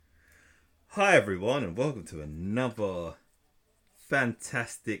Hi everyone, and welcome to another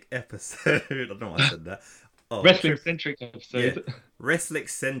fantastic episode. I don't know why I said that. Oh, Wrestling centric yeah, episode. wrestling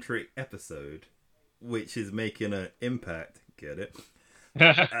centric episode, which is making an impact. Get it?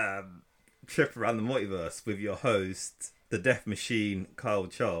 And Trip around the multiverse with your host, the Death Machine, Kyle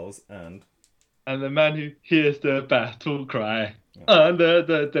Charles, and the man who hears the battle cry under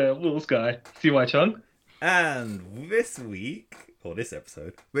the wool sky. CY Chung. this week or this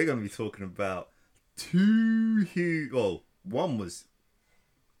episode, we're going to be talking about two huge. Well, one was,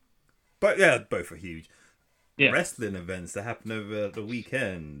 but yeah, both are huge. Yeah. Wrestling events that happened over the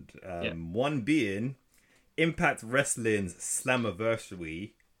weekend. Yeah. One being Impact Wrestling's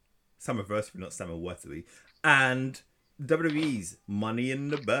Slammiversary, not Slammiversary, and WWE's Money in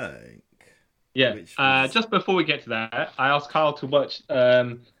the Bank. Yeah. Which was... Just before we get to that, I asked Kyle to watch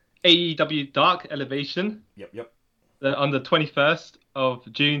AEW Dark Elevation Yep. on the 21st of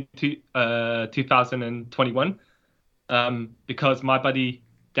June 2021 because my buddy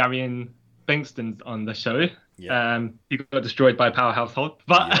Darian Bankston's on the show. Yeah. He got destroyed by Powerhouse Hulk,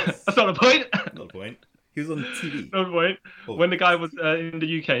 but Yes. that's not the point. Not the point. He was on TV. No point. Oh. When the guy was in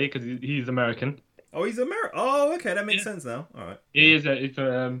the UK, because he's American. Oh, he's American. Oh, okay, that makes sense now. All right. He is.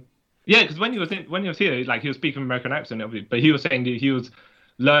 Yeah, because when he was here, like he was speaking American accent, but he was saying that he was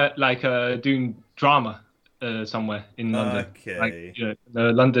doing drama somewhere in London, Okay. like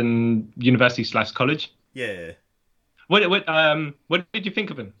the London University / college. Yeah. What did you think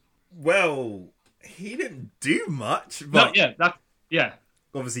of him? Well, he didn't do much, No, but yeah.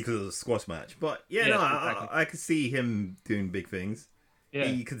 obviously because of the squash match. But yeah, Yes, no, exactly. I could see him doing big things. Yeah.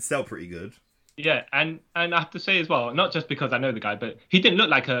 He could sell pretty good. Yeah, and I have to say as well, not just because I know the guy, but he didn't look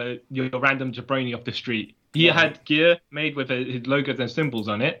like your random jabroni off the street. He Right. had gear made with his logos and symbols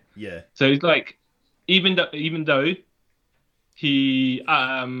on it. Yeah. So he's like, even though he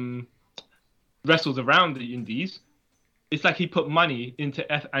wrestles around the indies, it's like he put money into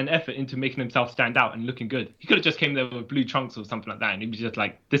and effort into making himself stand out and looking good. He could have just came there with blue trunks or something like that, and he was just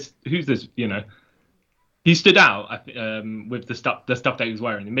like, "This, who's this?" He stood out with the stuff that he was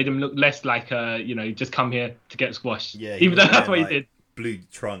wearing. It made him look less like just come here to get squashed. Yeah. He Even though was that's what wearing, he did. blue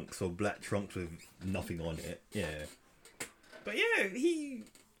trunks or black trunks with nothing on it. Yeah. But yeah, he's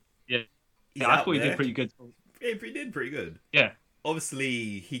Yeah, I out thought he there. did pretty good. Yeah, he did pretty good. Yeah.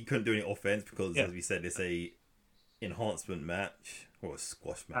 Obviously, he couldn't do any offense because, Yeah. as we said, it's a enhancement match or a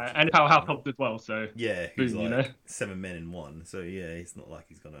squash match. And Powerhouse helped as well. So Yeah, he's boom, like 7 men in one. So yeah, it's not like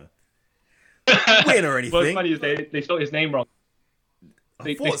he's gonna win or anything. What's funny is they spelled his name wrong. I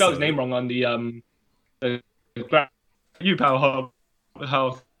They thought spelled so. his name wrong on the you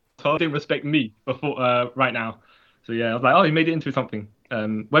Powerhouse. Didn't respect me before right now. So yeah, I was like, oh, he made it into something.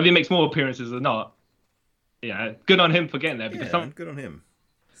 Whether he makes more appearances or not, yeah, good on him for getting there because Yeah, good on him.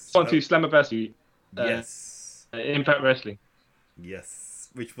 someone to Slammiversary, Yes. Impact Wrestling. Yes.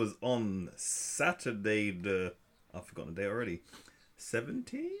 Which was on Saturday the... I've forgotten the date already.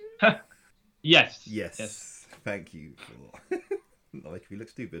 17th? Yes. Yes. Thank you for not making me look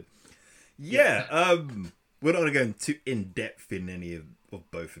stupid. Yeah, we're not going to go into in-depth in any of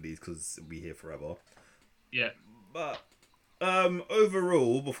both of these because we'll be here forever. Yeah. But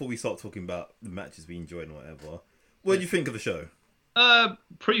overall, before we start talking about the matches we enjoyed and whatever, what do you think of the show?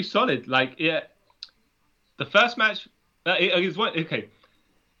 Pretty solid. Like, yeah, the first match, okay.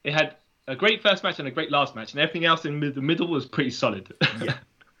 It had a great first match and a great last match, and everything else in the middle was pretty solid. Yeah,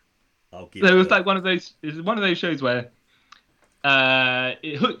 I'll give So it was that. like one of those. It's one of those shows where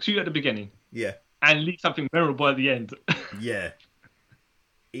it hooks you at the beginning Yeah, and leaves something memorable at the end. yeah.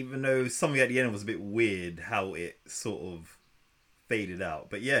 Even though something at the end was a bit weird, how it sort of faded out.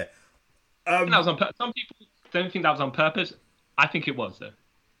 But yeah, That was on some people don't think that was on purpose. I think it was though.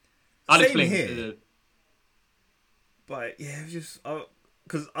 I'll Same explain. here. But yeah, it was just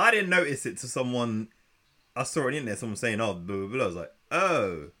because I didn't notice it to someone. I saw it in there. Someone saying, "Oh, blah blah blah." I was like,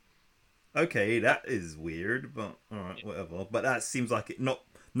 "Oh, okay, that is weird." But all right, whatever. But that seems like it. Not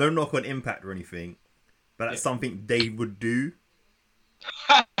no knock on Impact or anything. But that's something they would do.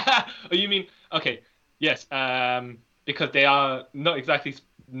 Oh, you mean okay? Yes, because they are not exactly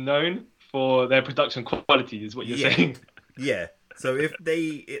known for their production quality, is what you're Yeah. saying. Yeah. So if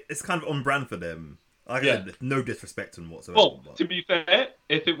it's kind of on brand for them. Like I said, no disrespect to them whatsoever. Well, but... to be fair,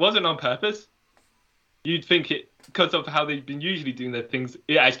 if it wasn't on purpose, you'd think it because of how they've been usually doing their things.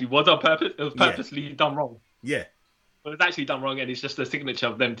 It actually was on purpose. It was purposely done wrong. Yeah. But it's actually done wrong, and it's just a signature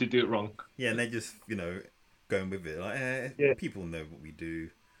of them to do it wrong. Yeah, and they just going with it. Like, people know what we do.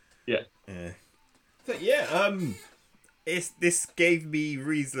 Yeah. So yeah, this gave me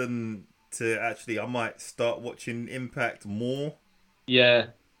reason to actually I might start watching Impact more. Yeah.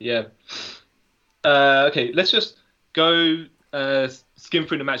 Okay, let's just go skim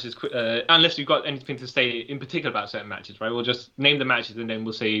through the matches, unless you've got anything to say in particular about certain matches, right? We'll just name the matches and then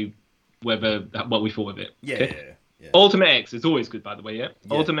we'll say whether what we thought of it. Yeah, Okay. yeah. Ultimate X is always good, by the way. Yeah.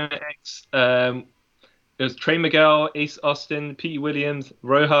 Yeah. Ultimate X. It was Trey Miguel, Ace Austin, Pete Williams,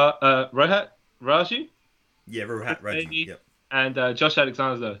 Rohat Raju, Yeah, Chris Rohat Raju. Bailey, Yep. and Josh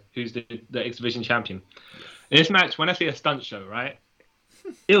Alexander, who's the X Division champion. Yes. In this match, when I say a stunt show, right,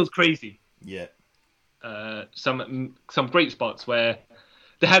 it was crazy. Yeah. Some great spots where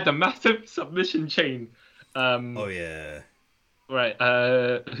they had the massive submission chain. Oh yeah. Right.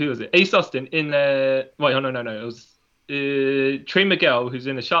 Who was it? Ace Austin in the. Wait, no. It was Trey Miguel, who's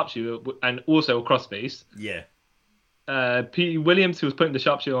in the sharpshooter and also a crossface. Yeah. Pete Williams, who was putting the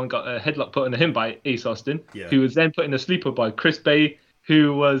sharpshooter on, got a headlock put on him by Ace Austin, Yeah. who was then put in a sleeper by Chris Bay,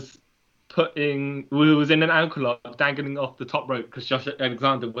 who was in an ankle lock dangling off the top rope because Josh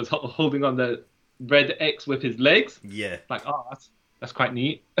Alexander was holding on the red X with his legs. Yeah. Like, oh, that's quite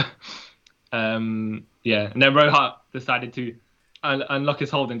neat. Yeah, and then Rohat decided to unlock his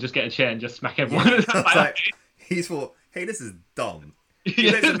hold and just get a chair and just smack everyone. Yeah. Like, he's thought, hey, this is dumb. He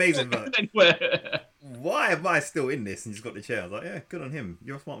looks amazing, but why am I still in this? And he's got the chair. I was like, yeah, good on him.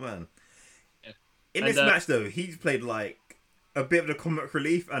 You're a smart man. Yeah. In this match, though, he's played like a bit of the comic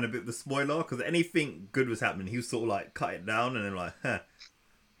relief and a bit of the spoiler because anything good was happening, he was sort of like cut it down and then like, I'm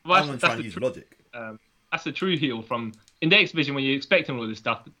gonna try and use logic. That's a true heel from in the X Division when you're expecting all this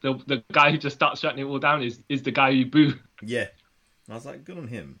stuff. The guy who just starts shutting it all down is the guy you boo. Yeah, I was like, good on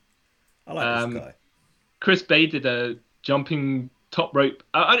him. I like this guy. Chris Bay did a jumping top rope.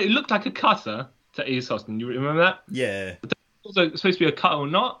 It looked like a cutter to Ace Austin. You remember that? Yeah. Was it supposed to be a cutter or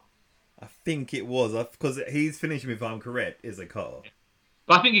not? I think it was because he's finishing, if I'm correct, is a cutter.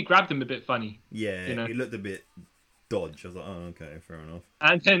 But I think he grabbed him a bit funny. Yeah, he looked a bit dodge. I was like, oh, okay, fair enough.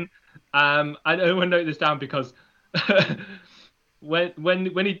 And then I don't want to note this down because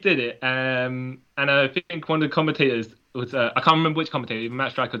when he did it, and I think one of the commentators was I can't remember which commentator,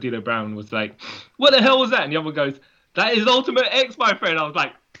 Matt Striker or D'Lo Brown was like, "What the hell was that?" And the other goes, "That is Ultimate X, my friend." I was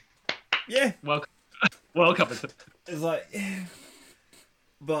like, "Yeah, welcome." It's like, yeah.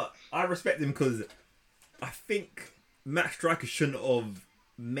 But I respect him because I think Matt Striker shouldn't have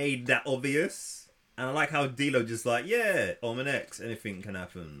made that obvious. And I like how D'Lo just like, yeah, Ultimate X, anything can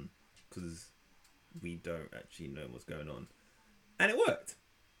happen because we don't actually know what's going on, and it worked.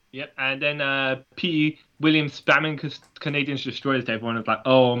 Yep, and then P. Williams spamming Canadians Destroyers to everyone. I was like,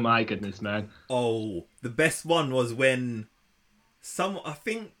 oh my goodness, man. Oh, the best one was when I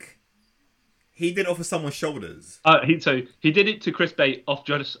think he did it off of someone's shoulders. He did it to Chris Bay off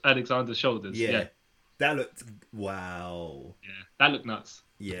Josh Alexander's shoulders. Yeah. That looked, wow. Yeah, that looked nuts.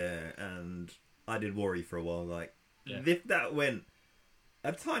 Yeah, and I did worry for a while, like, yeah. If that went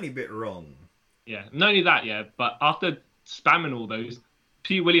a tiny bit wrong. Yeah, not only that, but after spamming all those,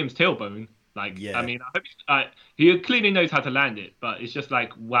 P. Williams' tailbone, like, yeah. I mean, I hope he clearly knows how to land it, but it's just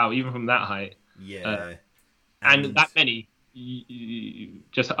like, wow, even from that height. Yeah. And that many,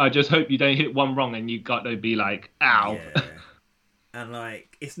 I just hope you don't hit one wrong and you got to be like, ow. Yeah. And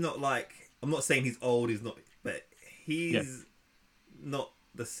like, it's not like, I'm not saying he's old, but he's not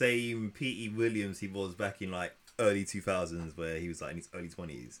the same P.E. Williams he was back in like early 2000s where he was like in his early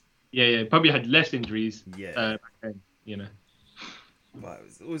 20s. Yeah, probably had less injuries. Yeah. Back then, you know. Well,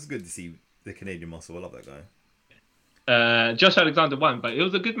 it was good to see the Canadian muscle. I love that guy. Josh Alexander won, but it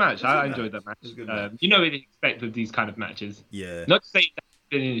was a good match. I enjoyed that match. It was a good match. You know what to expect with these kind of matches. Yeah. Not to say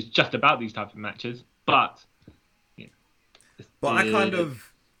that it's just about these type of matches, but... But I kind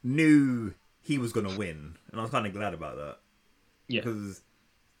of knew he was going to win, and I was kind of glad about that. Yeah. Because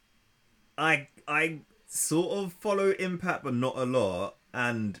I sort of follow Impact, but not a lot,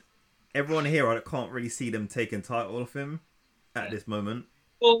 and everyone here, I can't really see them taking title off him at this moment.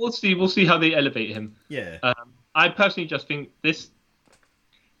 Well, we'll see. We'll see how they elevate him. Yeah. I personally just think this...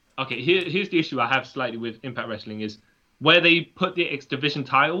 Okay, here's the issue I have slightly with Impact Wrestling is where they put the X Division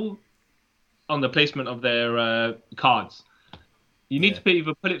title on the placement of their cards. You need to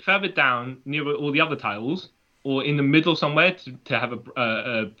either put it further down near all the other titles or in the middle somewhere to have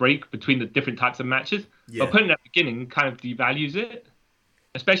a break between the different types of matches. Yeah. But putting it at the beginning kind of devalues it,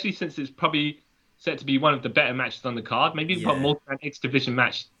 especially since it's probably set to be one of the better matches on the card. Maybe you put more than an X Division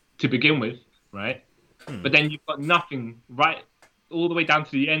match to begin with, right? But then you've got nothing right all the way down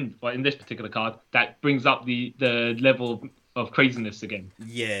to the end, or in this particular card, that brings up the level of craziness again.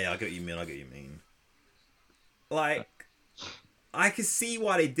 Yeah, I get what you mean. Like, I can see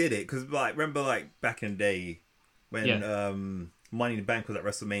why they did it, because, like, remember, like, back in the day when Money in the Bank was at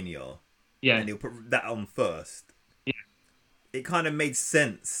WrestleMania? Yeah. And they'll put that on first. Yeah. It kind of made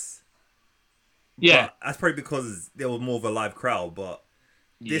sense Yeah, But that's probably because there was more of a live crowd. But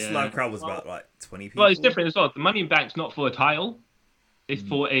this yeah. live crowd was about like 20 Well, it's people. different as well. The Money in Bank's not for a title; it's Mm,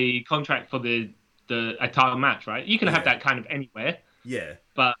 for a contract for the a title match, right? You can have yeah, that kind of anywhere, yeah,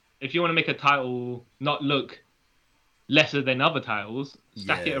 but if you want to make a title not look lesser than other titles,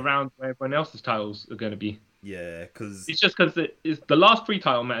 stack it yeah, around where everyone else's titles are going to be. yeah. Because It's just because it's the last three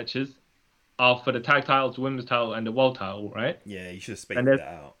title matches are for the tag titles, the women's title, and the world title, right? yeah, you should have And spaced there's that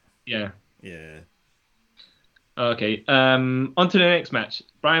out. yeah. Yeah, Okay. On to the next match.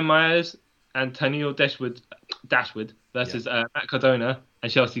 Brian Myers and Tennille Dashwood yeah. versus Matt Cardona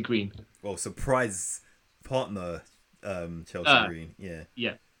and Chelsea Green. Well, surprise partner, Chelsea Uh, Green. Yeah,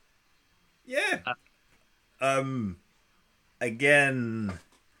 yeah. yeah. Uh, Um, again,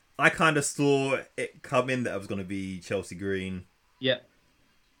 I kind of saw it coming that it was going to be Chelsea Green. yeah.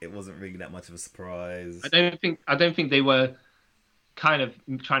 It wasn't really that much of a surprise. I don't think they were kind of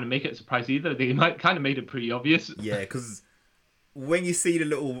trying to make it a surprise either. They might kind of made it pretty obvious. Yeah, because when you see the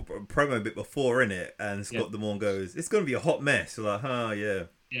little promo bit before in it, and Yeah. Scott Demore goes, "It's going to be a hot mess." You're like, "Huh, yeah."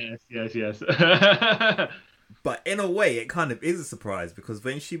 Yes. But in a way, it kind of is a surprise because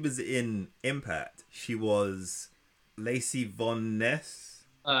when she was in Impact, she was Lacey Von Ness.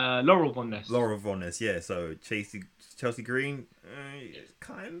 Laurel Von Ness. Laura Von Ness, yeah. So Chelsea Green,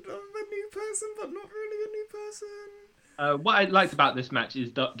 kind of a new person, but not really a new person. What I liked about this match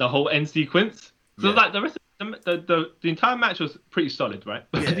is the whole end sequence. So Yeah. like the rest of the entire match was pretty solid, right?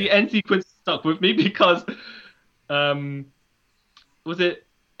 But Yeah. the end sequence stuck with me because was it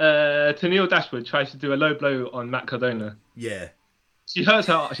Tennille Dashwood tries to do a low blow on Matt Cardona. Yeah, She hurts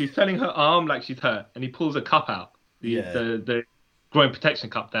her. She's turning her arm like she's hurt, and he pulls a cup out. Yeah. The groin protection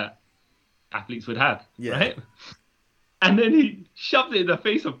cup that athletes would have, Yeah. right? And then he shoved it in the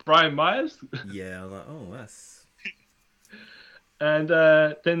face of Brian Myers. yeah. I was like, oh, that's And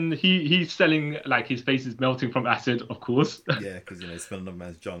then he's selling like his face is melting from acid, of course. yeah, because it's filling another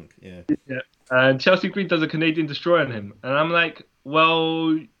man's junk. Yeah, Yeah. And Chelsea Green does a Canadian destroyer on him, and I'm like,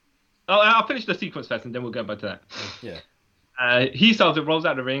 well, I'll finish the sequence first, and then we'll go back to that. yeah, He sells it, rolls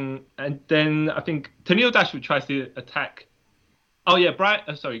out the ring, and then I think Tennille Dashwood tries to attack. Oh yeah,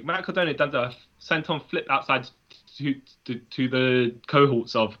 Matt Cardona does a senton flip outside to the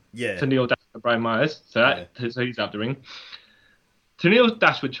cohorts of yeah, Tennille Dashwood and Brian Myers, so he's out the ring. Tennille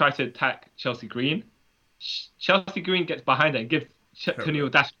Dashwood tries to attack Chelsea Green. Chelsea Green gets behind her and gives Tennille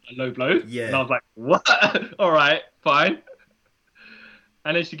Dashwood a low blow. Yeah. And I was like, what? All right, fine.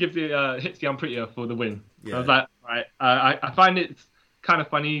 And then she gives hits the Unprettier for the win. Yeah. I was like, all right. I find it's kind of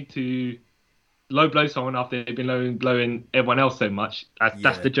funny to low blow someone after they've been blowing everyone else so much.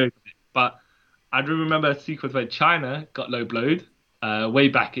 That's the joke of it. But I do remember a sequence where China got low blowed way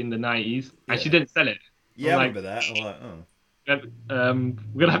back in the 90s, and she didn't sell it. yeah. I I'm remember that. I'm like, oh,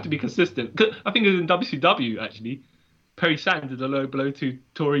 we're gonna have to be consistent. 'Cause I think it was in WCW actually. Perry Saturn did a low blow to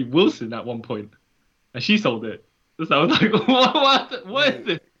Tori Wilson at one point, and she sold it. So I was like, what is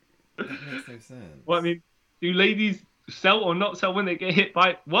this? that makes no sense. What I mean, do ladies sell or not sell when they get hit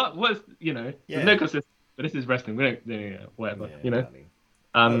by what's Yeah. There's no consistency. But this is wrestling. We don't whatever. Exactly.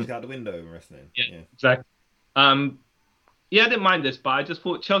 Look out the window in wrestling. Yeah, exactly. Yeah, I didn't mind this, but I just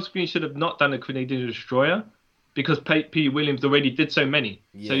thought Chelsea Green should have not done a Canadian Destroyer because P. Williams already did so many.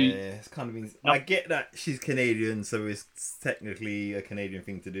 Yeah, So it's kind of means I get that she's Canadian, so it's technically a Canadian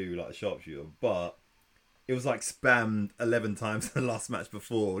thing to do, like a sharpshooter, but it was like spammed 11 times in the last match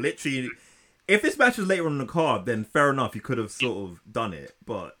before. Literally, if this match was later on in the card, then fair enough, you could have sort of done it,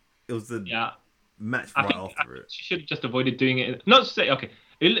 but it was the match I right think after it. she should have just avoided doing it. Not to say okay,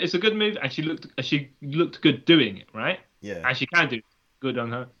 it's a good move, and she looked good doing it, right? Yeah. And she can do good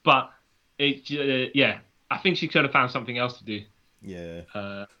on her, but I think she could have found something else to do.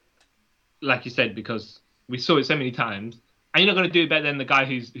 Yeah. Like you said, because we saw it so many times, and you're not going to do it better than the guy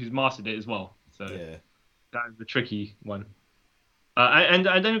who's mastered it as well. So Yeah. that's the tricky one. And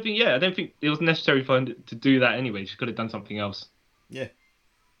I don't think it was necessary for her to do that anyway. She could have done something else. Yeah.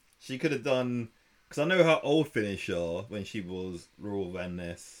 She could have done, because I know her old finisher when she was Raw Van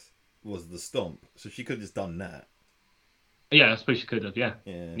Ness was the stomp, so she could have just done that. Yeah, I suppose she could have. Yeah.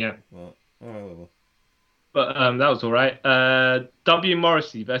 Yeah. Well, well. But that was all right. W.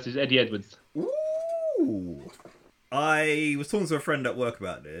 Morrissey versus Eddie Edwards. Ooh. I was talking to a friend at work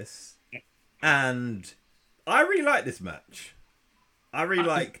about this, and I really like this match. I really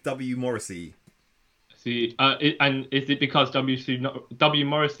like W. Morrissey. See, and is it because W.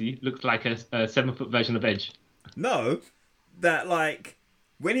 Morrissey looks like a 7-foot version of Edge? No, that like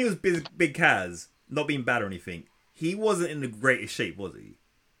when he was Big Kaz, not being bad or anything, he wasn't in the greatest shape, was he?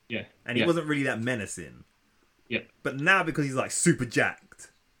 Yeah. And he wasn't really that menacing. Yeah. But now because he's like super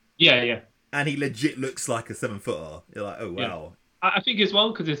jacked, Yeah. and he legit looks like a 7-footer. You're like, oh wow, I think as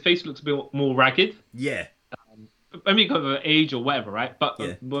well because his face looks a bit more ragged. yeah, I mean, because of age or whatever, right? But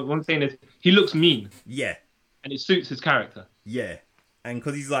Yeah. what I'm saying is, he looks mean, yeah, and it suits his character. yeah, and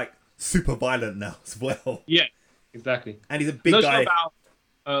because he's like super violent now as well, Yeah, exactly. and he's a big Not guy. sure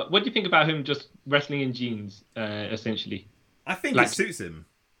about, what do you think about him just wrestling in jeans, essentially? I think like- it suits him.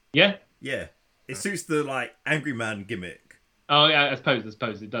 Yeah. Yeah, it suits the like angry man gimmick. Oh yeah, I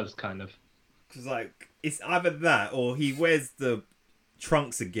suppose it does kind of. Because like it's either that or he wears the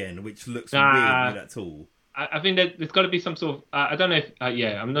trunks again, which looks Nah. weird at all. I think that there's got to be some sort of. I don't know if.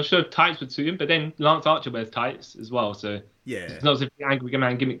 I'm not sure if tights would suit him, but then Lance Archer wears tights as well, so Yeah, it's not as if the Angry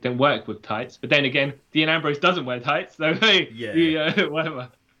Man gimmick don't work with tights. But then again, Dean Ambrose doesn't wear tights, so hey, whatever.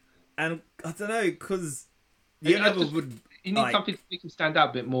 and I don't know because you I never just- would. You need Like- something to make him stand out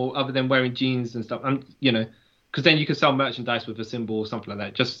a bit more, other than wearing jeans and stuff. And because then you can sell merchandise with a symbol or something like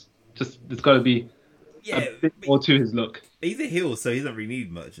that. Just there's got to be Yeah, a bit more to his look. he's a heel, so he doesn't really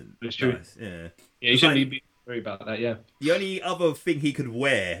need merchant. That's true. Yeah. Yeah, you It's shouldn't like- be worried about that. Yeah. The only other thing he could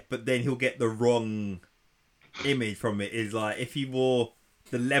wear, but then he'll get the wrong image from it, is like if he wore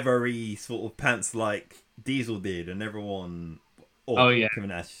the leathery sort of pants like Diesel did, and everyone. Oh, yeah. Kevin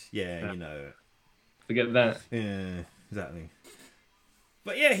Nash. Yeah, Yeah. Forget that. Yeah, exactly.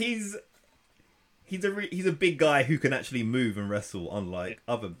 But yeah, he's a big guy who can actually move and wrestle, unlike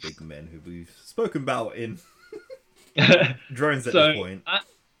other big men who we've spoken about in drones at this point.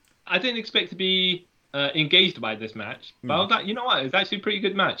 I didn't expect to be engaged by this match, but I was like, you know what? It's actually a pretty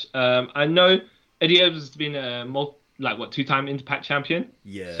good match. I know Eddie Edwards has been a two-time Impact champion.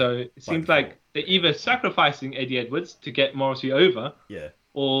 Yeah. So it seems like they're either sacrificing Eddie Edwards to get Morrissey over, Yeah.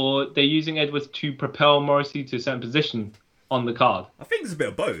 or they're using Edwards to propel Morrissey to a certain position on the card. I think it's a bit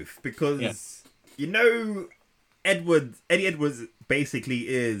of both because Eddie Edwards basically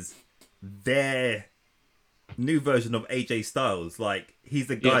is their new version of AJ Styles. Like he's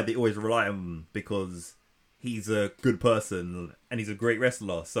the guy they always rely on because he's a good person and he's a great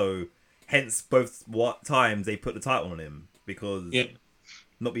wrestler. So hence both times they put the title on him because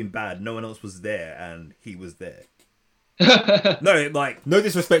not being bad, no one else was there and he was there. No, like no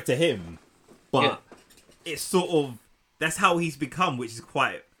disrespect to him, but it's sort of that's how he's become, which is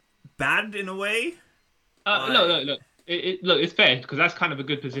quite bad in a way. Look. It's fair because that's kind of a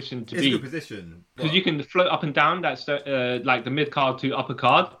good position to It's be. a good position Because you can float up and down. That's like the mid card to upper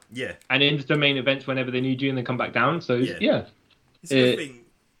card, yeah, and into the main events whenever they need you, and then come back down. So Yeah. yeah, it's a good thing.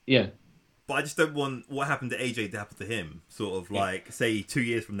 yeah. But I just don't want what happened to AJ to happen to him. Sort of like say 2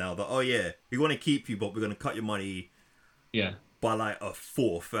 years from now that we want to keep you, but we're going to cut your money by like a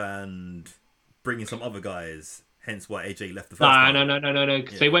fourth and bring in some other guys. Hence why AJ left the first time. No.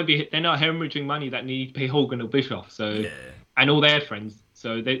 Because they won't be. They're not hemorrhaging money that need to pay Hogan or Bischoff. So and all their friends.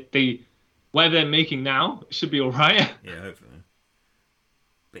 So they whatever they're making now should be all right. Yeah, hopefully.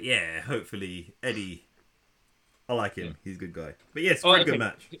 But yeah, hopefully Eddie. I like him. He's a good guy. But yeah, it's a pretty good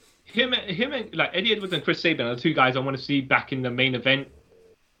match. Him and like Eddie Edwards and Chris Sabin are the two guys I want to see back in the main event,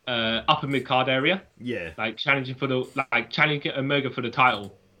 upper mid card area. Yeah. Like challenging Omega for the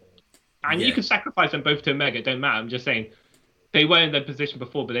title. And you can sacrifice them both to Omega, it don't matter. I'm just saying they were in their position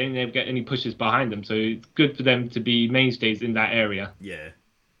before, but they didn't ever get any pushes behind them. So it's good for them to be mainstays in that area. Yeah.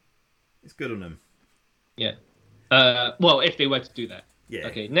 It's good on them. Yeah. Well, if they were to do that. Yeah.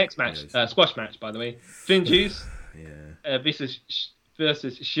 Okay, next match, squash match, by the way. Finn Juice Yeah.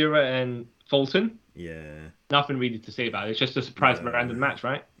 versus Shira and Fulton. Yeah. Nothing really to say about it. It's just a surprise random match,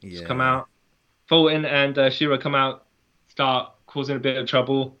 right? Just Yeah. come out. Fulton and Shira come out, start causing a bit of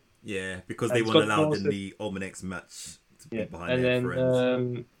trouble. Yeah, because they And weren't Scott allowed Dawson- in the Omanex match to be behind And their then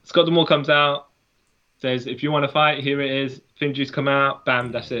friends. Scott D'Amore comes out, says, if you want to fight, here it is. Finn Juice come out,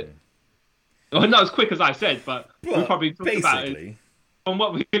 bam, that's it. Well, not as quick as I said, but we probably talked about it. From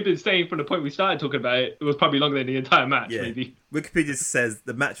what we've been saying from the point we started talking about it, it was probably longer than the entire match, maybe. Wikipedia says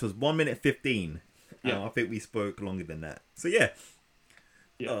the match was 1 minute 15. Yeah. I think we spoke longer than that. So yeah.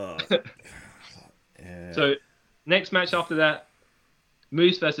 Yeah. Yeah. So next match after that,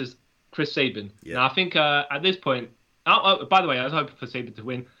 Moose versus Chris Sabin. Yeah. Now I think at this point, by the way, I was hoping for Sabin to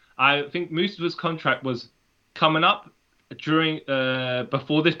win. I think Moose's contract was coming up during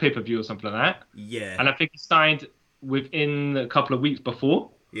before this pay-per-view or something like that. Yeah. And I think he signed within a couple of weeks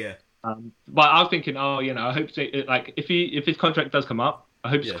before. Yeah. But I was thinking, I hope if his contract does come up, I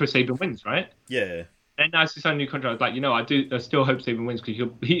hope Chris Sabin wins, right? Yeah. And as he signed a new contract, I was like, I still hope Sabin wins because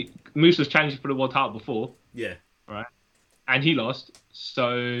Moose was challenging for the world title before, Yeah. right? And he lost.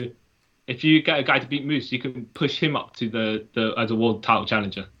 So if you get a guy to beat Moose, you can push him up to the as a world title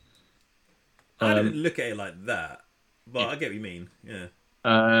challenger. I didn't look at it like that, but I get what you mean. Yeah.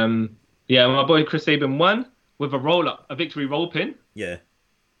 Yeah, my boy Chris Sabin won with a roll up, a victory roll pin. Yeah,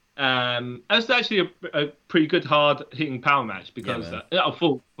 That's actually a pretty good hard hitting power match yeah, because man.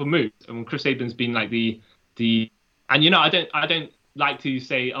 for Moose and Chris Sabin's been like the and I don't like to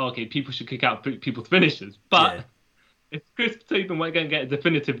say, oh, okay, people should kick out people's finishers, Yeah, but if Chris Sabin weren't going to get a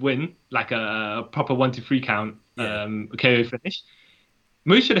definitive win, like a proper 1-2-3 count yeah. KO finish,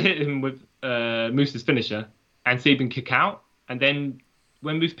 Moose should have hit him with Moose's finisher and Sabin kick out, and then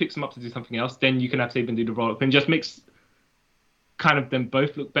when Moose picks him up to do something else, then you can have Sabin do the roll up and just makes kind of them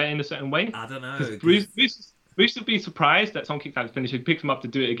both look better in a certain way. I don't know Because because Bruce would be surprised that someone kicks out his finisher, picks him up to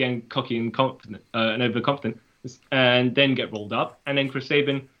do it again, cocky and confident and overconfident, and then get rolled up. And then Chris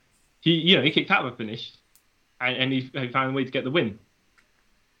Sabin, he kicked out of a finish, and he found a way to get the win.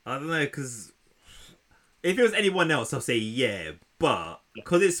 I don't know because if it was anyone else, I'll say yeah, but Yeah.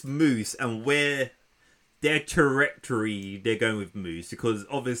 because it's Moose and where their trajectory they're going with Moose, because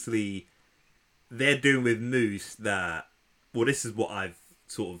obviously they're doing with Moose that. Well, this is what I've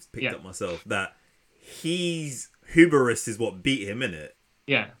sort of picked Yeah. up myself that he's hubris is what beat him in it,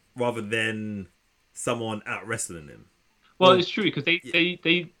 Yeah. rather than someone out wrestling him. Well, Well, it's true because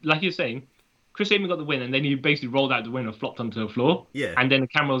they like you're saying, Chris Sabin got the win, and then he basically rolled out the win and flopped onto the floor. Yeah. And then the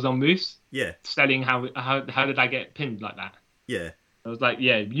camera was on Moose, Yeah, studying how did I get pinned like that? yeah, I was like,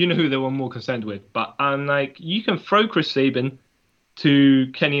 yeah, you know who they were more concerned with. But I'm like, you can throw Chris Sabin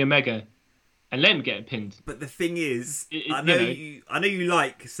to Kenny Omega and let him get pinned. but the thing is, It- I know you know- I know you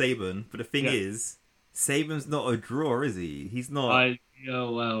like Saban, but the thing Yeah. is, Saban's not a draw, is he? He's not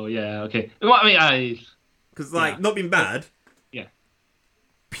Oh, well, yeah, okay. Well, I mean, because like yeah. not being bad. Yeah.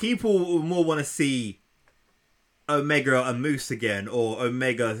 People will more want to see Omega and Moose again, or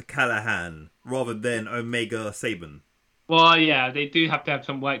Omega Callahan, rather than Omega Saban. Well, yeah, they do have to have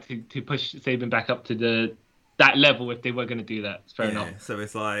some work to push Sabin back up to that level if they were going to do that. It's fair enough. So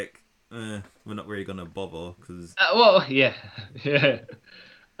it's like, we're not really gonna bother because Well, yeah, yeah.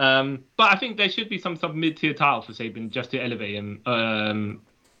 But I think there should be some mid-tier title for Sabin just to elevate him,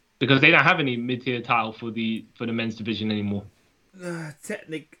 because they don't have any mid-tier title for the men's division anymore, well,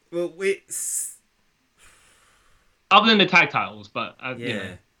 it's other than the tag titles. But you know,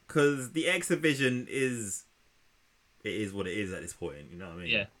 yeah, because the X division is what it is at this point. You know what I mean?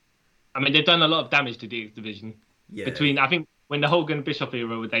 yeah. I mean, they've done a lot of damage to the X division Yeah. between. I think when the Hogan Bischoff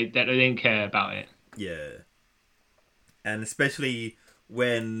era, they didn't care about it. Yeah. And especially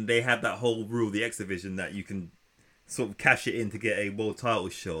when they have that whole rule, the X division, that you can sort of cash it in to get a world title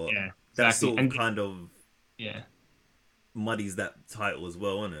shot. Yeah, That exactly. sort of And kind of yeah. muddies that title as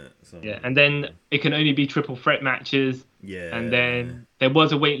well, isn't it? So, Yeah, and then it can only be triple threat matches, yeah. and then there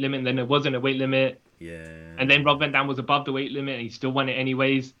was a weight limit, and then there wasn't a weight limit, yeah. and then Rob Van Dam was above the weight limit, and he still won it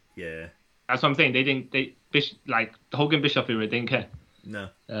anyways. yeah. That's what I'm saying. Like the Hogan Bischoff era didn't care, No.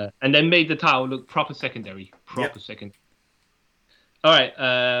 and then made the title look proper secondary, second. All right,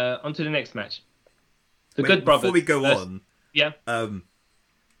 on to the next match. The Wait, Good Brothers. Before we go versus- on, yeah,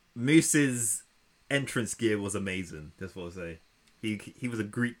 Moose's entrance gear was amazing. That's what I'll say. He was a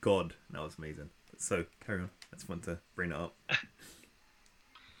Greek god. That was amazing. So carry on. I just want to bring it up.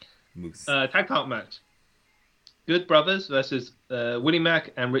 Moose. tag title match. Good Brothers versus Willie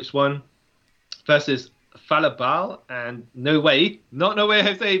Mack and Rich Swann versus Falabal and No Way. Not No Way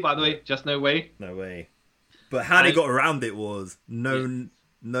Jose, by the way. Just No Way. No way. But how they got around it was no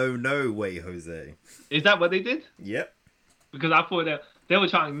way, Jose. Is that what they did? Yep. Because I thought they were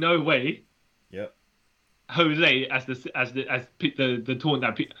chanting No Way Yep. Jose as the taunt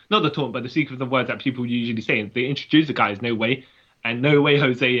that not the taunt, but the sequence of words that people usually say. They introduce the guy as No Way, and No Way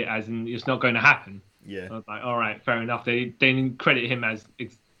Jose as in it's not going to happen. Yeah. I was like, all right, fair enough. They didn't credit him as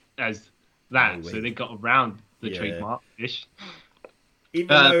that, No so way. they got around the Yeah. trademark ish. Even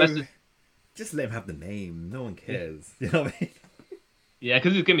though, versus- just let him have the name. No one cares. You know what I mean? Yeah,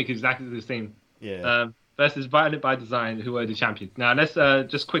 because his gimmick is exactly the same. Yeah. Versus Violent by Design, who are the champions. Now, let's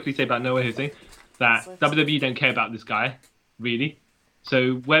just quickly say about No Way Jose that WWE don't care about this guy, really.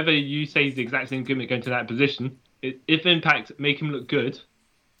 So whether you say he's the exact same gimmick going to that position, if Impact make him look good,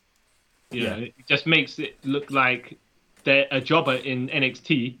 you know, it just makes it look like a jobber in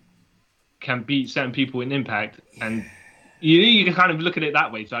NXT can beat certain people in Impact, and you can kind of look at it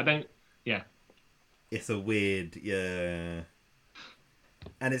that way. So I don't, yeah. It's a weird, yeah.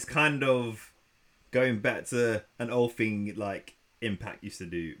 And it's kind of going back to an old thing like Impact used to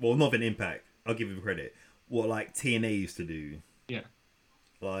do. Well, not an Impact. I'll give him credit. What like TNA used to do. Yeah.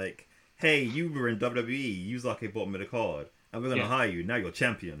 Like, hey, you were in WWE. You was like a bottom of the card, and we're gonna Yeah. hire you. Now you're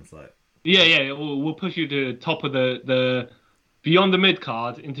champions. Like, Yeah, we'll push you to the top of the beyond the mid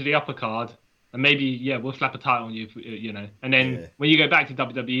card into the upper card, and maybe we'll slap a title on you, you know. And then Yeah. when you go back to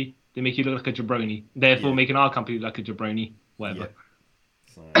WWE, they make you look like a jabroni, therefore Yeah. making our company like a jabroni, whatever. Yep.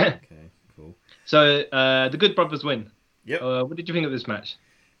 So, okay, cool. So the Good Brothers win. Yep. What did you think of this match?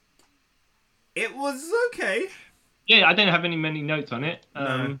 It was okay. Yeah, I don't have many notes on it.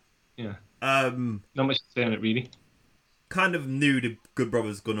 No. Yeah, Um, not much to say on it really. kind of knew the Good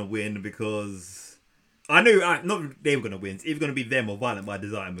Brothers gonna win because I knew not they were gonna win. It's either gonna be them or Violent by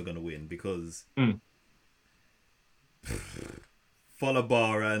Design were gonna win because Follow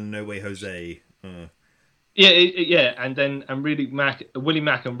Bar and No Way Jose. Yeah, and really Willie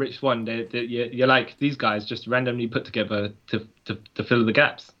Mack and Rich Swann, you're like these guys just randomly put together to fill the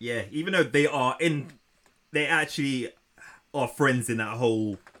gaps. Yeah, even though they actually are friends in that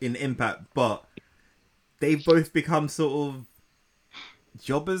whole in Impact, but they've both become sort of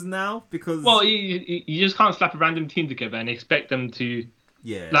jobbers now because Well, you just can't slap a random team together and expect them to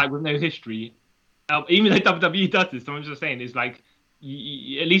like with no history. Even though WWE does this, so I'm just saying it's like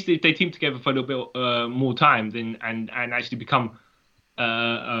at least if they team together for a little bit more time, then and actually become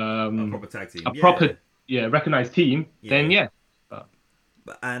a proper tag team, proper recognized team, then yeah.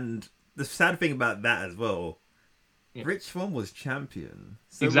 And the sad thing about that as well, Rich Swann was champion,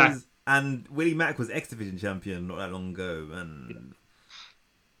 so exactly, and Willie Mack was X Division champion not that long ago, and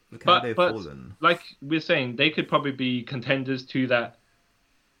look how they've fallen. Like we're saying, they could probably be contenders to that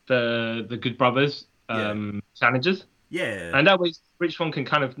the Good Brothers challenges. Yeah. And that way, Rich Swann can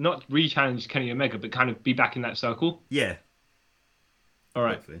kind of not re-challenge Kenny Omega, but kind of be back in that circle. Yeah. All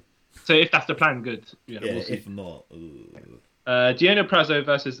right. Hopefully. So if that's the plan, good. Yeah, we'll see. If not... Deonna Purrazzo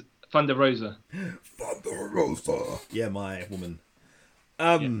versus Thunder Rosa. Thunder Rosa. Yeah, my woman.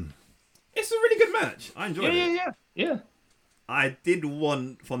 It's a really good match. I enjoyed it. Yeah. I did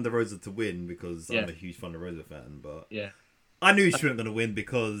want Thunder Rosa to win because I'm a huge Thunder Rosa fan, but I knew she wasn't going to win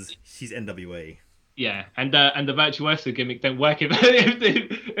because she's NWA. Yeah, and the Virtuoso gimmick don't work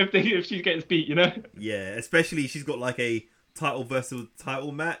if she gets beat, you know. Yeah, especially she's got like a title versus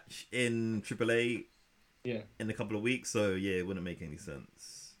title match in AAA. Yeah. In a couple of weeks, so yeah, it wouldn't make any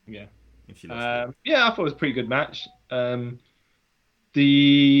sense. Yeah. If she lost I thought it was a pretty good match. The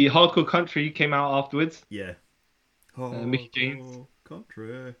Hardcore Country came out afterwards. Yeah. Mickie James.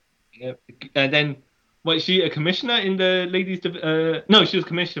 Country. Yeah. And then, was she a commissioner in the ladies? No, she was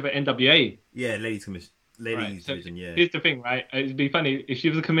commissioner for NWA. Yeah, ladies division. Yeah. Here's the thing, right? It'd be funny if she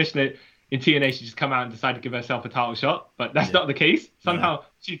was a commissioner in TNA. She just come out and decide to give herself a title shot, but that's not the case. Somehow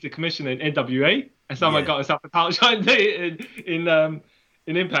she's the commissioner in NWA, and someone got herself a title shot in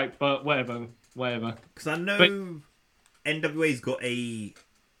Impact. But whatever. Because I know NWA's got a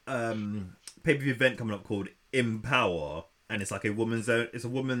pay-per-view event coming up called Empower, and it's like a woman's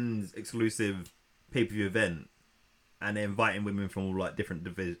exclusive pay-per-view event, and they're inviting women from all like different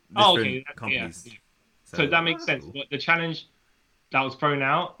companies. Yeah. So that makes sense. Cool. But the challenge that was thrown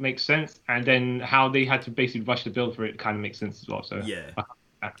out makes sense, and then how they had to basically rush the build for it kind of makes sense as well. So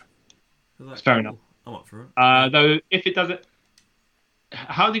it's fair enough. I'm up for it. Though if it doesn't,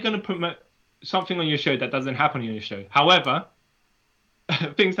 how are they going to promote something on your show that doesn't happen on your show? However,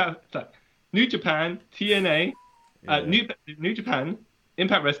 things have like New Japan, TNA, New Japan,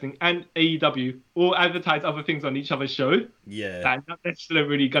 Impact Wrestling, and AEW all advertise other things on each other's show. Yeah. That's not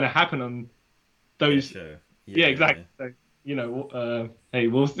necessarily going to happen on those. Show. Yeah, exactly. Yeah. So, you know, hey,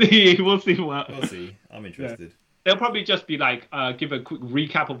 we'll see. We'll see what. We'll see. I'm interested. Yeah. They'll probably just be like, give a quick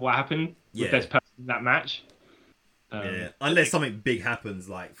recap of what happened with this person in that match. Unless something big happens,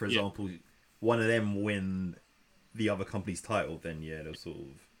 like, for example, one of them win the other company's title, then they'll sort of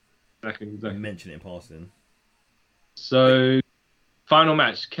exactly. mention it in passing. So, final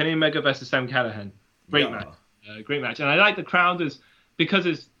match: Kenny Omega versus Sam Callihan. Great match. Great match. And I like the crowd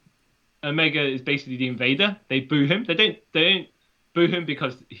because Omega is basically the invader. They boo him. They don't boo him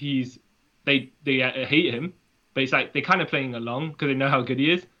because they hate him, but it's like they're kind of playing along because they know how good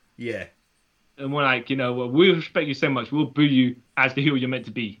he is. Yeah. And we're like, well, we respect you so much. We'll boo you as the heel you're meant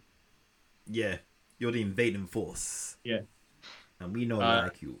to be. Yeah. You're the invading force. Yeah. And we know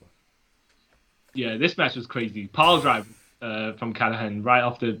like you. Yeah, this match was crazy. Pile drive from Callihan right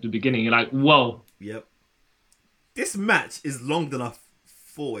after the beginning. You're like, whoa. Yep. This match is longer than I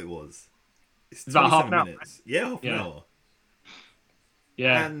thought it was. It's about half an hour. Minutes. Yeah, half an hour.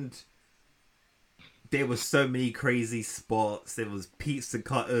 Yeah. And there were so many crazy spots. There was pizza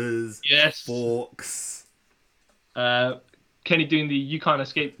cutters, forks. Kenny doing the "You Can't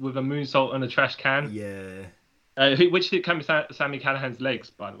Escape" with a moonsault on a trash can. Yeah. Which can be Sammy Callahan's legs,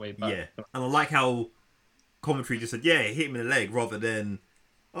 by the way. But, and I like how commentary just said, hit him in the leg, rather than,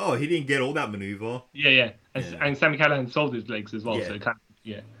 he didn't get all that maneuver. Yeah. And Sammy Callahan sold his legs as well, so kind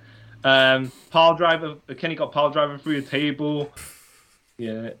of, Pile driver. Kenny got pile driver through a table.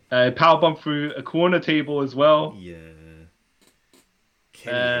 Yeah. Power bomb through a corner table as well. Yeah.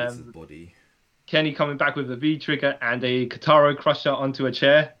 Kenny hates his Um, body. Kenny coming back with a V trigger and a Katara crusher onto a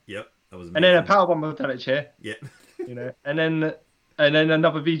chair, Yep, that was and then a amazing. power bomb onto that chair. Yep. And then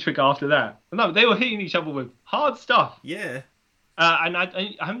another V trigger after that. No, they were hitting each other with hard stuff. Yeah. And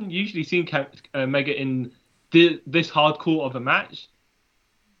I haven't usually seen Mega in this hardcore of a match.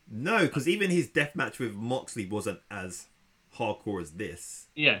 No, because even his death match with Moxley wasn't as hardcore as this.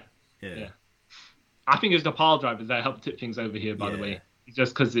 Yeah. Yeah. I think it's the pile drivers that helped tip things over here. By the Yeah. way,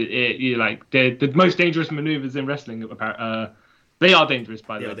 just because you like they're the most dangerous maneuvers in wrestling. They are dangerous,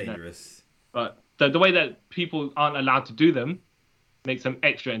 by the They way. are dangerous. But the way that people aren't allowed to do them makes them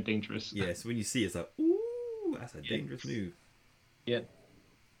extra and dangerous. Yeah, so when you see it, it's like, ooh, that's a dangerous move. Yeah.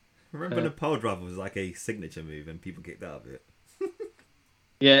 Remember the pole driver was like a signature move and people kicked out of it.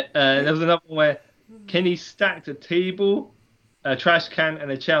 Yeah, there was another one where Kenny stacked a table, a trash can,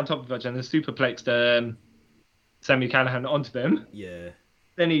 and a chair on top of it, and then superplexed Sammy Callahan onto them. Yeah.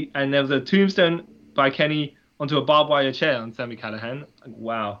 And there was a tombstone by Kenny onto a barbed wire chair on Sammy Callahan. Like,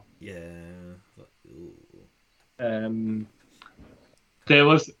 wow. Yeah. Ooh. There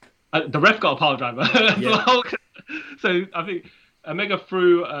was the ref got a pile driver. Yeah. So I think Omega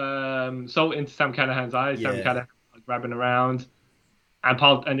threw salt into Sam Callahan's eyes. Yeah. Sam Callahan was grabbing around,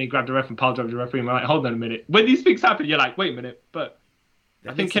 and he grabbed the ref and pile drove the referee. And we're like, hold on a minute. When these things happen, you're like, wait a minute. But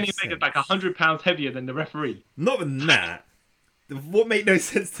I think Kenny Omega's like 100 pounds heavier than the referee. Not even that. What made no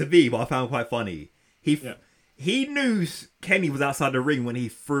sense to me, but I found quite funny. He knew Kenny was outside the ring when he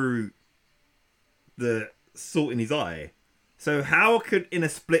threw the salt in his eye. So how could, in a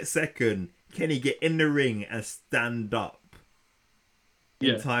split second, Kenny get in the ring and stand up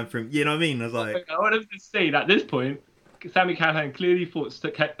in time for him? You know what I mean? I was like, I wanted to say that at this point, Sammy Callahan clearly thought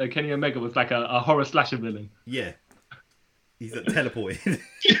Kenny Omega was like a horror slasher villain. yeah, he's teleported.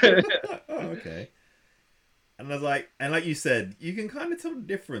 Oh, okay. And I was like, and like you said, you can kind of tell the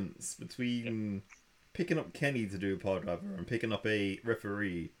difference between picking up Kenny to do a pile driver and picking up a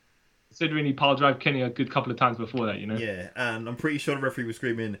referee. Considering he pile drive Kenny a good couple of times before that, Yeah, and I'm pretty sure the referee was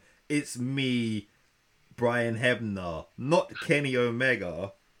screaming, "It's me, Brian Hebner, not Kenny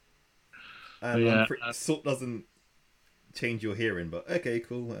Omega." And salt doesn't change your hearing, but okay,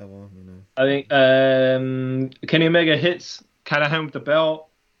 cool, whatever, I think Kenny Omega hits Callahan with the belt,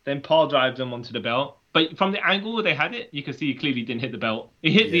 then pile drives him onto the belt. But from the angle they had it, you can see he clearly didn't hit the belt.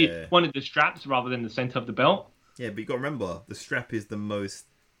 He hit one of the straps rather than the center of the belt. Yeah, but you got to remember, the strap is the most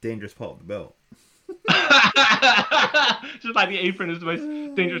dangerous part of the belt. Just like the apron is the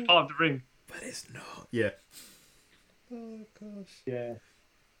most dangerous part of the ring. But it's not. Yeah. Oh, gosh. Yeah.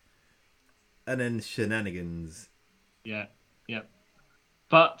 And then shenanigans. Yeah.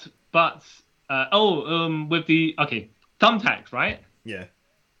 But with the thumbtacks, right? Yeah.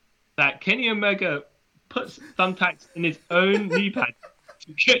 That Kenny Omega puts thumbtacks in his own knee pad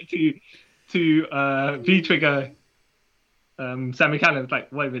to get to V-trigger Sammy Callahan. It's like,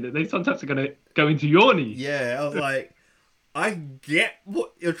 wait a minute, these thumbtacks are going to go into your knee. Yeah, I was like, I get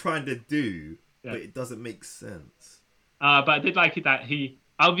what you're trying to do, but it doesn't make sense. But I did like it that he,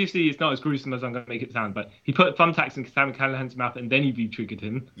 obviously it's not as gruesome as I'm going to make it sound, but he put thumbtacks in Sammy Callahan's mouth and then he V-triggered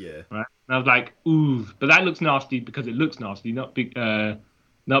him. Yeah. Right? And I was like, ooh, but that looks nasty because it looks nasty, not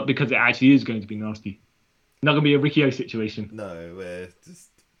because it actually is going to be nasty. Not going to be a Ricky O situation. No, where just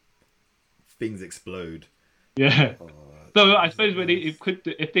things explode. Yeah. Oh, so I suppose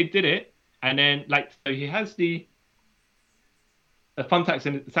if they did it, and then so he has the thumbtacks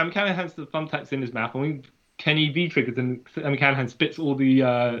in Sammy Callahan has the thumbtacks in his mouth, and when Kenny V triggers and Sammy Callahan spits all the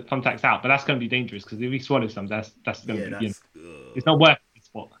thumbtacks out, but that's going to be dangerous because if he swallows some, that's going to be. It's not worth the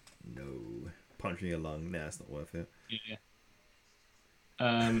spot. No, punching your lung, nah, it's not worth it.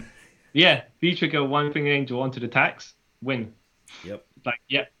 Yeah. V-trigger one finger angel onto the tacks, win. Yep.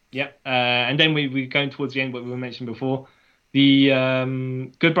 Yep. And then we're going towards the end, what we mentioned before. The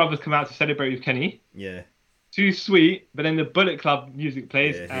Good Brothers come out to celebrate with Kenny. Yeah. Too sweet, but then the Bullet Club music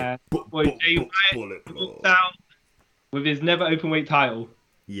plays. And boy Jay White walks down with his never open weight title.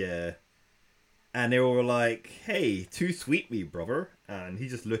 Yeah. And they were like, "Hey, too sweet, me brother," and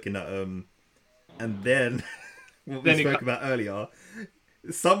he's just looking at him. And then what we spoke about earlier.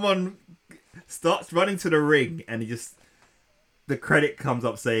 Someone starts running to the ring and the credit comes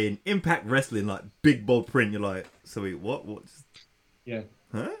up saying Impact Wrestling, like big bold print. You're like, so wait, what? Yeah.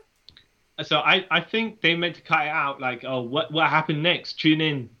 Huh? So I think they meant to cut it out like, oh, what happened next? Tune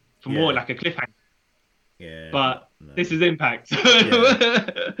in for more, like a cliffhanger. Yeah. But this is Impact.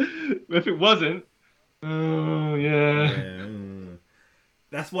 If it wasn't, oh yeah.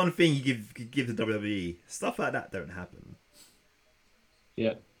 That's one thing you give the WWE. Stuff like that don't happen.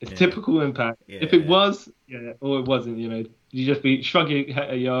 Yeah, it's Yeah. typical Impact. Yeah. If it was, yeah, or it wasn't, you just be shrug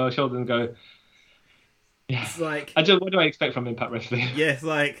your shoulders and go, yeah. It's like, What do I expect from Impact Wrestling? yeah, it's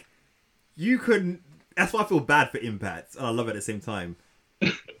like you couldn't. That's why I feel bad for Impact, and I love it at the same time.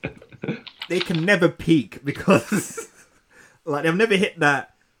 They can never peak because, like, they've never hit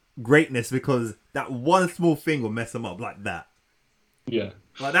that greatness because that one small thing will mess them up like that. Yeah.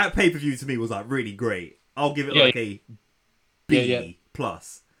 Like that pay-per-view to me was like really great. I'll give it Yeah, like a B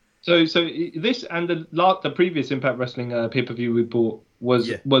plus. So this and the previous Impact Wrestling pay-per-view we bought was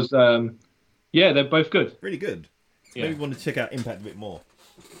they're both good. Really good. Yeah. Maybe want to check out Impact a bit more.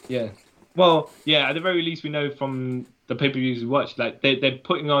 Yeah. Well, yeah, at the very least we know from the pay-per-views we watched, like they're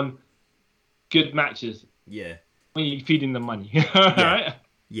putting on good matches Yeah. when you're feeding them money. Right?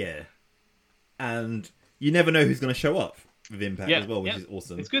 Yeah. And you never know who's going to show up with Impact as well, which is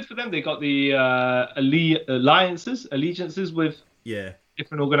awesome. It's good for them. They got the allegiances with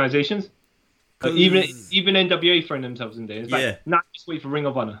different organizations. Even NWA throwing themselves in there. It's like, nah, just wait for Ring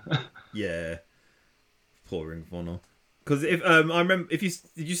of Honor. Yeah. Poor Ring of Honor. Because if I remember, did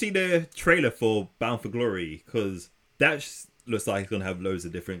you see the trailer for Bound for Glory? Because that looks like it's gonna have loads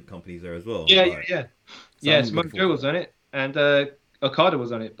of different companies there as well. Yeah. So Samoa Joe was on it, and Okada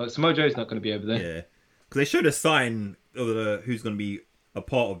was on it, but Samoa Joe's not going to be over there. Yeah, because they showed a sign of who's going to be a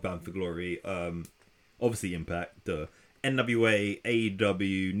part of Bound for Glory. Obviously Impact, the NWA,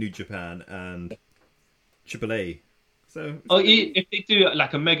 AEW, New Japan, and AAA. So if they do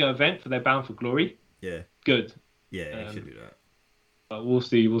like a mega event for their Bound for Glory, good. Yeah, they should do that. But we'll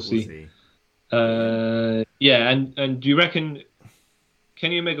see. And do you reckon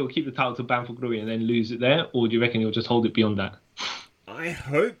Kenny Omega will keep the title to Bound for Glory and then lose it there, or do you reckon he'll just hold it beyond that? I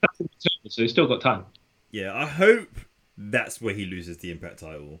hope. So he's still got time. Yeah, I hope that's where he loses the Impact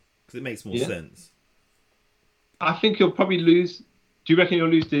title because it makes more sense. I think he'll probably lose. Do you reckon he'll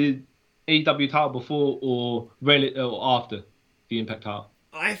lose the AEW title before or after the Impact title?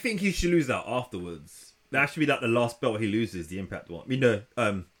 I think he should lose that afterwards. That should be like the last belt he loses, the Impact one. I mean, the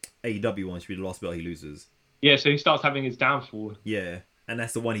AEW one should be the last belt he loses. Yeah, so he starts having his downfall. Yeah, and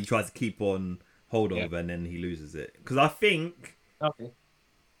that's the one he tries to keep on hold of, and then he loses it. Because I think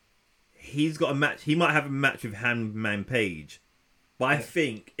he's got a match. He might have a match with Hangman Page, but I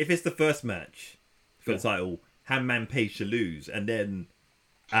think if it's the first match for the title, Hangman Page should lose, and then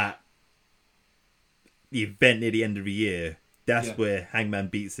at the event near the end of the year, that's where Hangman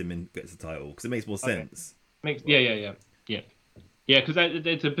beats him and gets the title because it makes more sense. Yeah. Because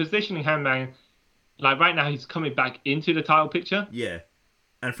it's a positioning Hangman. Like right now, he's coming back into the title picture. Yeah,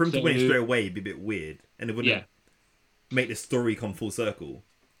 and for him to win it straight away, it'd be a bit weird, and it wouldn't make the story come full circle.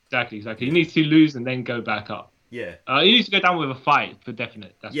 Exactly. He needs to lose and then go back up. Yeah. He needs to go down with a fight for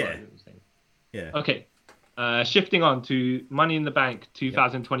definite. That's what I'm saying. Yeah. Okay. Shifting on to Money in the Bank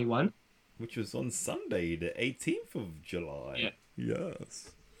 2021. Which was on Sunday, the 18th of July. Yeah.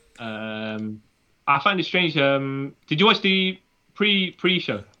 Yes. I find it strange. Did you watch the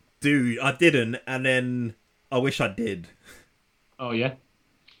pre-show? Dude, I didn't, and then I wish I did. Oh, yeah?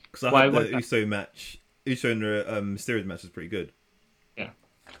 Because I thought the Uso match, Uso and the Mysterio match was pretty good. Yeah.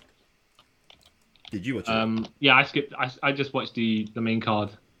 Did you watch it? Yeah, I skipped. I just watched the main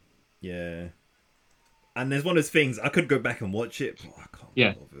card. Yeah. And there's one of those things, I could go back and watch it, but I can't be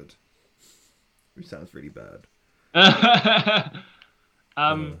bothered. Which sounds really bad.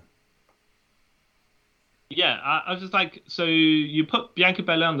 Yeah, I was just like, so you put Bianca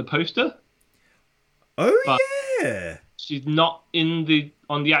Belair on the poster? Oh yeah. She's not on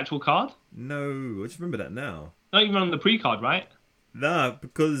the actual card? No, I just remember that now. Not even on the pre-card, right? Nah,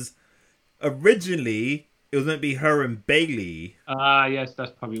 because originally it was meant to be her and Bayley. Yes,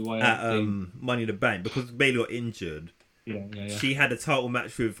 that's probably why. At Money in the Bank, because Bayley got injured. Yeah. She had a title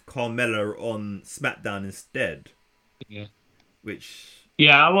match with Carmella on SmackDown instead. Yeah. Which.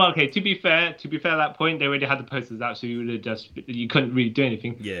 Yeah, well, okay. To be fair, at that point they already had the posters out, so you couldn't really do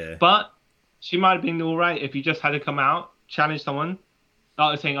anything. Yeah. But she might have been all right if you just had to come out, challenge someone. I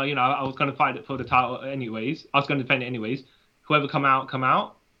was saying, I was going to fight for the title anyways. I was going to defend it anyways. Whoever come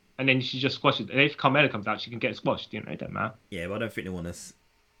out, and then she just squash it. And if Carmella comes out, she can get squashed. It doesn't matter. Yeah, but I don't think they want to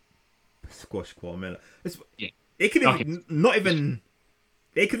squash Carmella. Yeah. It could not even.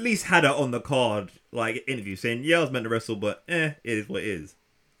 They could at least had her on the card, like interview, saying, "Yeah, I was meant to wrestle, but it is what it is."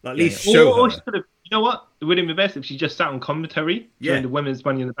 Like, at least show her. Or she could have. You know what? It would have been best if she just sat on commentary during the women's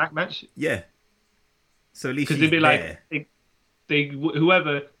Money in the Bank match. Yeah. So at least because they'd be like,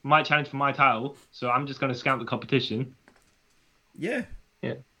 whoever might challenge for my title, so I'm just going to scout the competition. Yeah.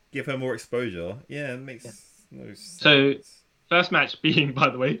 Give her more exposure. Yeah, it makes no sense. So First match being, by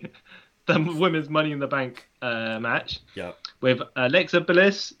the way, the women's Money in the Bank match Yeah. with Alexa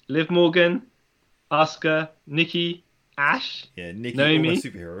Bliss, Liv Morgan, Asuka, Nikki, Ash, Yeah. Nikki, Naomi, almost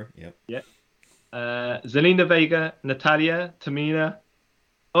superhero. Yep. Zelina Vega, Natalia, Tamina.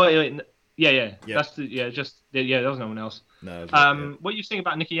 Oh wait. Yeah. Yep. That's there was no one else. No. What are you saying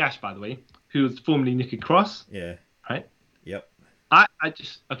about Nikki Ash, by the way, who was formerly Nikki Cross? Yeah. Right. Yep. I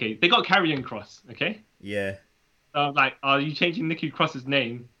just okay. They got Karrion Cross. Okay. Yeah. Like, are you changing Nikki Cross's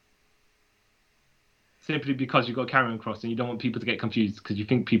name simply because you got Karrion Cross and you don't want people to get confused because you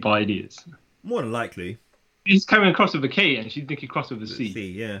think people are idiots? More than likely. He's Karrion Cross with a K and she's Nikki Cross with a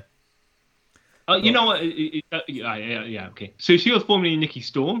C. Yeah. You know what? Yeah. Okay. So she was formerly Nikki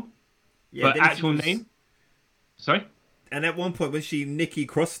Storm. Yeah. But actual name? Sorry. And at one point was she Nikki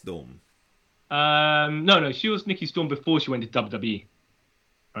Crossstorm? No. She was Nikki Storm before she went to WWE.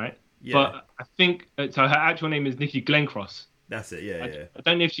 Right. Yeah. But I think so. Her actual name is Nikki Glencross. That's it. Yeah. I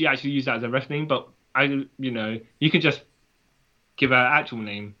don't know if she actually used that as a ref name, but you can just give her actual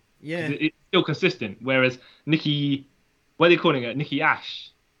name. Yeah. It's still consistent. Whereas Nikki, what are they calling it? Nikki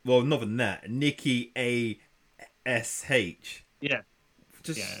Ash. Well, not than that. Nikki ASH. Yeah.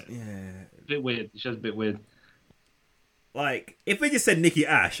 Just A bit weird. It's just a bit weird. Like, if they just said Nikki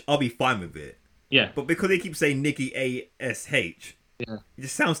Ash, I'll be fine with it. Yeah. But because they keep saying Nikki ASH, yeah, it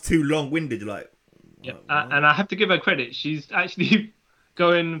just sounds too long-winded. Like, yeah. And I have to give her credit. She's actually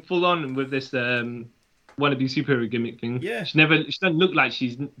going full on with this wannabe superhero gimmick thing. Yeah. She doesn't look like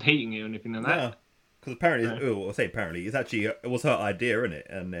she's hating it or anything like that. no, because apparently, I'll say apparently, it was her idea, isn't it?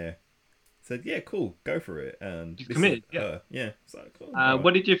 And said, yeah, cool, go for it. And she's committed. Yeah. It's like, cool.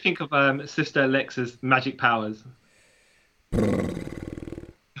 What did you think of Sister Alexa's magic powers?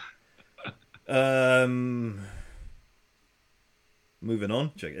 Moving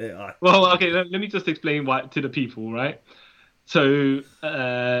on. Check it. Well, okay. Let me just explain why to the people, right? So,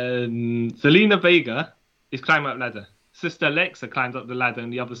 Zelina Vega is climbing up ladder. Sister Alexa climbs up the ladder on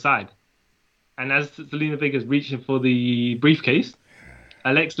the other side, and as Zelina Vega is reaching for the briefcase,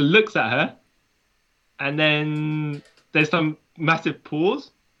 Alexa looks at her, and then there's some massive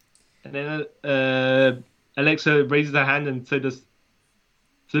pause, and then Alexa raises her hand, and so does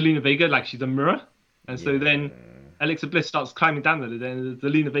Zelina Vega, like she's a mirror, and so then Alexa Bliss starts climbing down there, then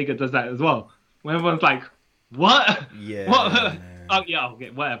Zelina Vega does that as well. When everyone's like, "What? Yeah. What? Oh yeah, okay,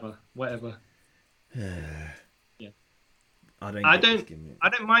 whatever." Yeah. I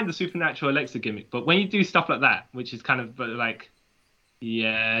don't mind the supernatural Alexa gimmick, but when you do stuff like that, which is kind of like,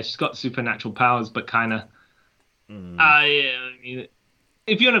 yeah, she's got supernatural powers, but kind of,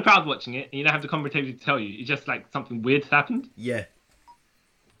 if you're in a crowd watching it and you don't have the commentator to tell you, it's just like something weird happened. Yeah.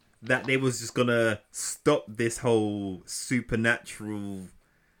 That they was just gonna stop this whole supernatural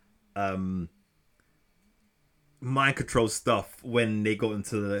mind control stuff when they got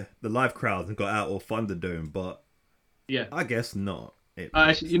into the live crowds and got out of Thunderdome, but yeah, I guess not.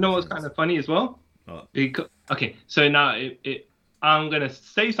 Actually, you know what's kind of funny as well? Oh. Okay, so now I'm gonna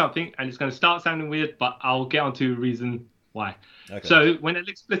say something and it's gonna start sounding weird, but I'll get onto a reason why. Okay. So when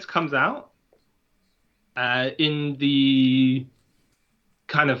Alexa Bliss comes out in the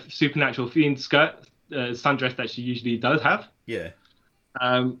kind of supernatural themed skirt, sundress that she usually does have. Yeah.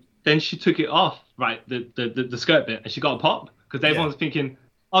 Then she took it off, right, the skirt bit, and she got a pop because everyone's thinking,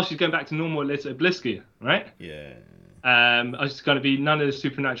 oh, she's going back to normal Alexa Bliss gear, right? Yeah. It's going to be none of the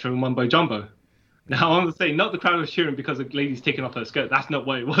supernatural mumbo jumbo. Now I want to say, not the crowd was cheering because the lady's taking off her skirt. That's not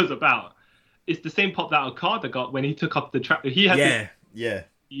what it was about. It's the same pop that Okada got when he took off the trap. He had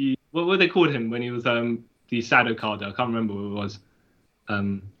what they called him when he was the sad Okada? I can't remember what it was.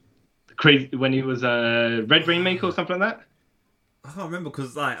 Crazy when he was Red Rainmaker or something like that. I can't remember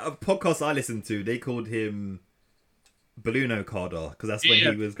because like a podcast I listened to, they called him Balloon Okada because that's when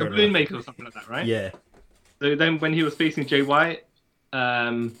he was going Balloon Maker or something like that, right? Yeah. So then when he was facing Jay White,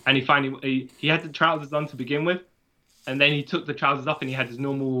 and he finally he had the trousers on to begin with, and then he took the trousers off and he had his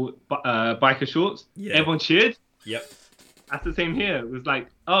normal biker shorts. Yeah. Everyone cheered. Yep. That's the same here. It was like,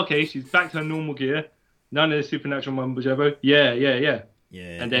 oh, okay, she's back to her normal gear. None of the supernatural mumbo jumbo. Yeah. Yeah.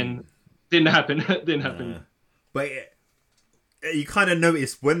 And then didn't happen. Didn't happen. But you kind of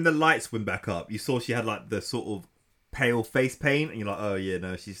noticed when the lights went back up, you saw she had like the sort of pale face paint, and you're like, oh yeah,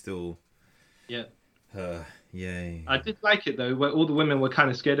 no, she's still. Yeah. Yay. I did like it though, where all the women were kind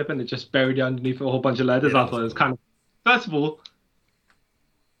of scared of and they just buried underneath a whole bunch of ladders. I thought it was kind of, first of all,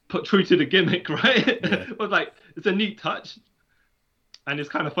 put true to the gimmick, right? Yeah. It was like, it's a neat touch, and it's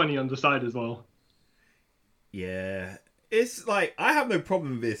kind of funny on the side as well. Yeah, it's like I have no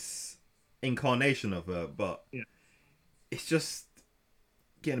problem with this incarnation of her, but it's just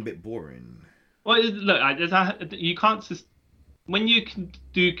getting a bit boring. Well, look, you can't just when you can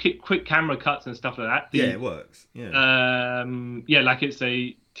do quick camera cuts and stuff like that. Yeah, it works. Yeah. Yeah, like it's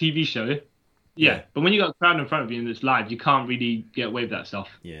a TV show. Yeah. Yeah. But when you got a crowd in front of you and it's live, you can't really get away with that stuff.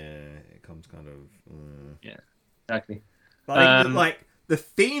 Yeah, it comes kind of. Yeah, exactly. Like the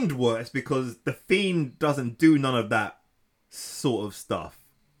Fiend works because the Fiend doesn't do none of that sort of stuff.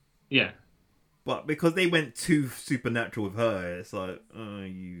 Yeah. But because they went too supernatural with her, it's like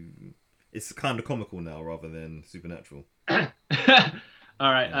it's kind of comical now rather than supernatural.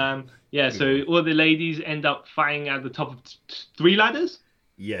 All right. Yeah. So all the ladies end up fighting at the top of 3 ladders.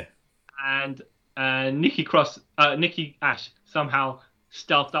 Yeah. And Nikki Ash somehow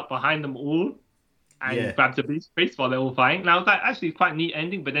stealthed up behind them all and grabbed a briefcase face while they're all fighting. Now that actually quite a neat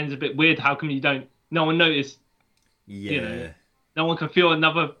ending, but then it's a bit weird. How come no one noticed? Yeah. You know, no one can feel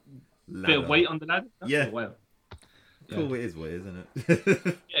another ladder. bit of weight on the ladder. Yeah. Well. Cool, it is what it is, isn't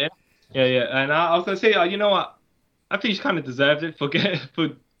it? Yeah. And I was gonna say, you know what? I think she kind of deserved it for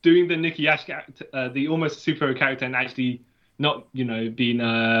doing the Nikki Ash character, the almost superhero character, and actually not, being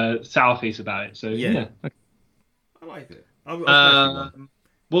sour face about it. So yeah. I like it.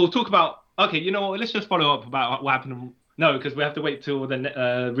 We'll talk about. Okay, you know what? Let's just follow up about what happened. No, because we have to wait till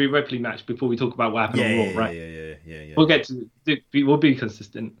the Rhea Ripley match before we talk about what happened on Raw, right? Yeah. We'll get to. We'll be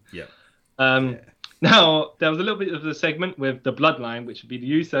consistent. Yeah. Now there was a little bit of the segment with the Bloodline, which would be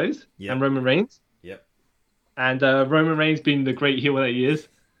the Usos and Roman Reigns. Yep. And Roman Reigns, being the great heel that he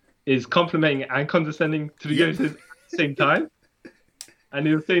is complimenting and condescending to the Usos at the same time. And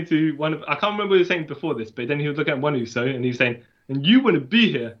he was saying to I can't remember what he was saying before this, but then he was looking at one Uso and he was saying, "And you wouldn't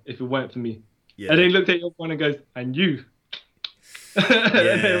be here if it weren't for me." Yeah. And then he looked at the other one and goes, "And you."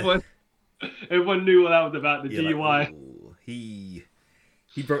 Yeah. everyone knew what that was about, the DUI. Like,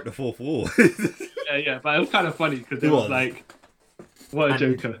 he broke the fourth wall. yeah, but it was kind of funny because it was like, what a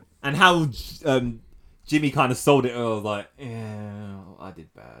joker. And how Jimmy kind of sold it. I was like, yeah, I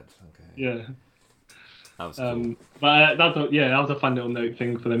did bad. Okay. Yeah. That was cool. But that was a fun little note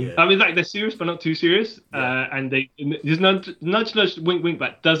thing for them. Yeah. I mean, like, they're serious but not too serious. And there's nudge, wink, wink,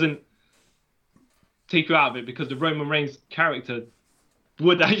 but doesn't take you out of it because the Roman Reigns character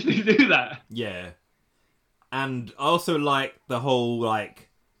would actually do that. Yeah. And I also like the whole, like,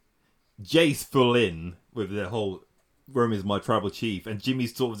 Jay's full in with the whole Roman's my tribal chief, and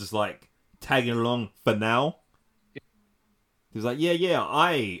Jimmy's sort of just like tagging along for now. He was like,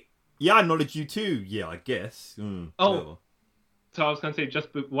 I acknowledge you too. Yeah, I guess. Whatever. So I was gonna say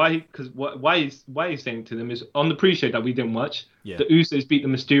why he's saying to them is on the pre-show that we didn't watch. Yeah. The Usos beat the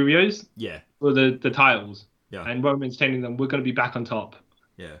Mysterios. Yeah. For the titles. Yeah. And Roman's telling them we're gonna be back on top.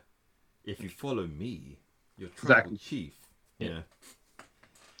 Yeah. If you follow me, your tribal chief. Yeah.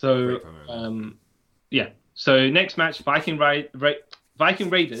 So So next match, Viking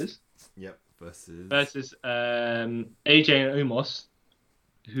Raiders. Yep. Versus AJ and Omos,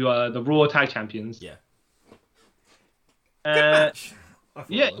 who are the Raw Tag Champions. Yeah. Good match.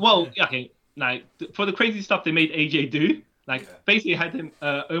 Okay. Like for the crazy stuff they made AJ do, basically had him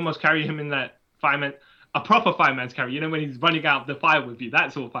Omos carry him in that fireman, a proper fireman's carry. You know when he's running out of the fire with you,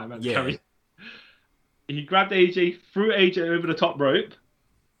 that sort of fireman's carry. He grabbed AJ, threw AJ over the top rope.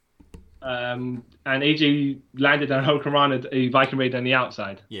 And AJ landed on Hurricanrana, a Viking Raider on the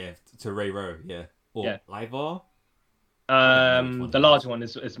outside. Yeah, to Ray Rowe, yeah. Or Ivar? The large one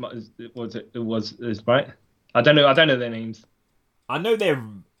is right. I don't know their names. I know their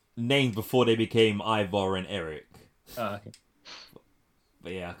names before they became Ivar and Eric. Oh, okay.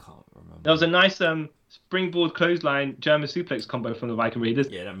 But yeah, I can't remember. There was a nice springboard clothesline German suplex combo from the Viking Raiders.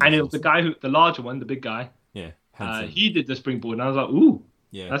 Yeah, and it was the guy the larger one, the big guy. Yeah, he did the springboard, and I was like, ooh.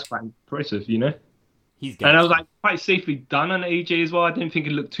 Yeah, that's quite impressive, you know. And I was like quite safely done on AJ as well. I didn't think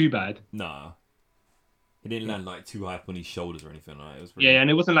it looked too bad. Nah, he didn't land like too high up on his shoulders or anything. Like it was. And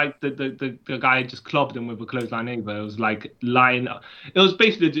it wasn't like the guy just clobbed him with a clothesline either. It was like lying. It was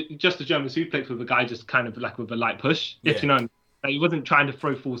basically just a German suplex with a guy just kind of like with a light push. If you know, like, he wasn't trying to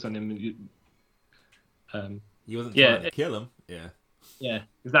throw force on him. He wasn't trying to kill him. Yeah. Yeah,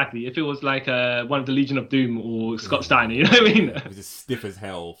 exactly. If it was like one of the Legion of Doom or Scott Steiner, you know what I mean? It was just stiff as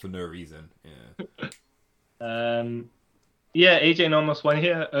hell for no reason. Yeah. AJ and Omos won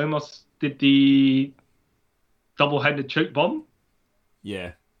here. Omos did the double-headed choke bomb.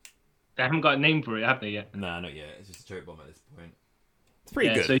 Yeah. They haven't got a name for it, have they yet? Nah, not yet. It's just a choke bomb at this point. It's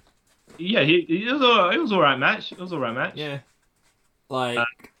pretty good. So, it was all right match. Yeah. Like.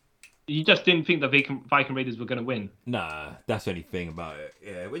 You just didn't think the Viking Raiders were going to win. Nah, that's the only thing about it.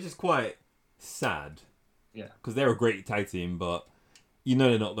 Yeah, which is quite sad. Yeah. Because they're a great tag team, but you know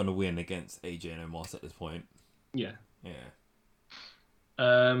they're not going to win against AJ and Omos at this point. Yeah. Yeah.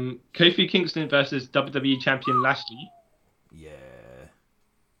 Kofi Kingston versus WWE Champion Lashley. Yeah.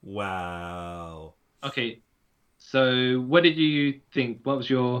 Wow. Okay, so what did you think? What was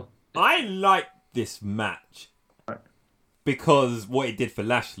your? I like this match because what it did for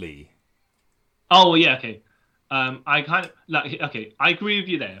Lashley. Oh yeah, okay. I kind of like. Okay, I agree with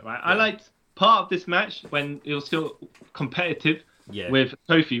you there. Right, I Yeah. liked part of this match when it was still competitive Yeah. with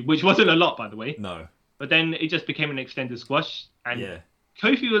Kofi, which wasn't a lot, by the way. No. But then it just became an extended squash, and Yeah.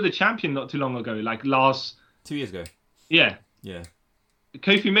 Kofi was the champion not too long ago, like last. 2 years ago. Yeah, Yeah.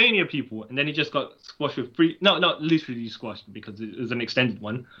 Kofi Mania people, and then he just got squashed with three. No, not literally squashed because it was an extended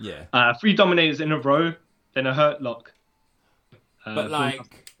one. Yeah. Three dominators in a row, then a hurt lock. But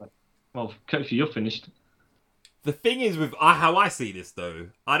like, well, Kofi, you're finished. the thing is with how I see this though,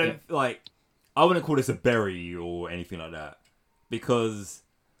 I don't like. I wouldn't call this a bury or anything like that because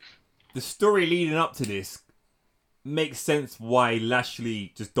the story leading up to this makes sense why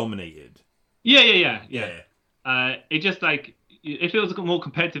Lashley just dominated. Yeah. Yeah. It just like if it was a more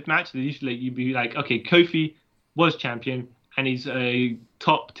competitive match, then usually you'd be like, okay, Kofi was champion and he's a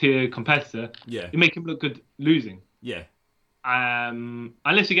top tier competitor. Yeah. You make him look good losing. Yeah.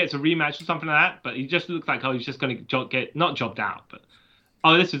 Unless he gets a rematch or something like that, but he just looks like he's just going to get not jobbed out, but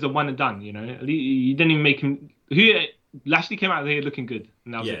this is a one and done. You know, you didn't even make him. Lashley came out of here looking good.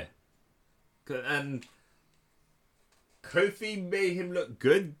 And that was it. And Kofi made him look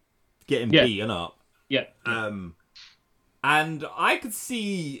good, getting beaten up. Yeah. And I could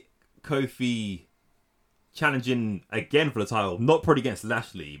see Kofi challenging again for the title, not probably against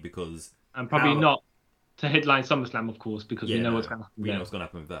Lashley because and probably not to headline SummerSlam, of course, because we know what's going to happen. We know what's going to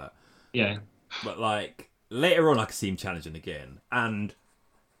happen with that. Yeah. But like later on, I could see him challenging again, and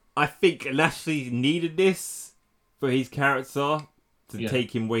I think Lashley needed this for his character to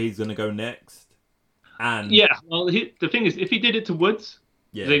take him where he's going to go next. And well, the thing is, if he did it to Woods,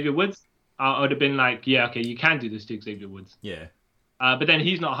 Xavier Woods, I would have been like, yeah, okay, you can do this to Xavier Woods. Yeah. But then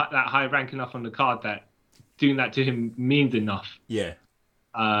he's not that high rank enough on the card that doing that to him means enough. Yeah.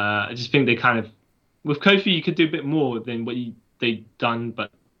 I just think they kind of, with Kofi, you could do a bit more than what they've done,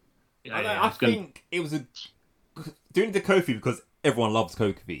 but I think it was doing it to Kofi because everyone loves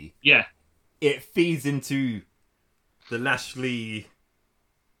Kofi. Yeah. It feeds into the Lashley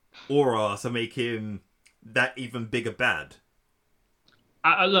aura to make him that even bigger bad.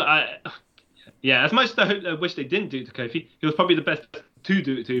 As much as I wish they didn't do it to Kofi, he was probably the best to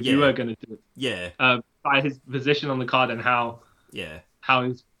do it to if you were going to do it. Yeah. By his position on the card and how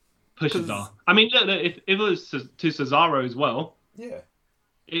his pushes are. I mean, look, if it was to Cesaro as well,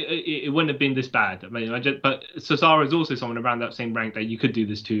 it wouldn't have been this bad. I mean, but Cesaro is also someone around that same rank that you could do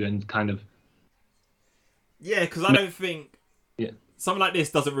this to and kind of. Yeah, because I don't think something like this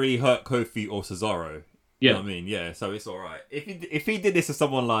doesn't really hurt Kofi or Cesaro. You know what I mean? Yeah, so it's all right. If he did this to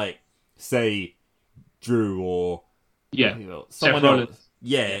someone like, say, Drew or someone else,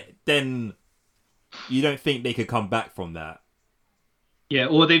 then you don't think they could come back from that. Yeah,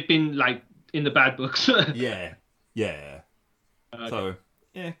 or they've been like in the bad books. Yeah. Okay. So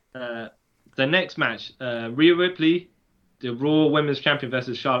the next match, Rhea Ripley, the Raw Women's Champion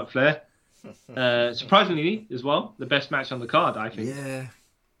versus Charlotte Flair. Surprisingly, as well, the best match on the card, I think. Yeah.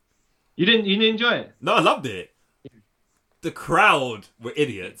 You didn't enjoy it? No, I loved it. The crowd were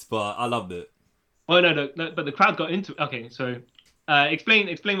idiots, but I loved it. Oh no, but the crowd got into. Okay, so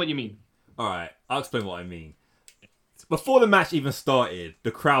explain what you mean. All right, I'll explain what I mean. Before the match even started,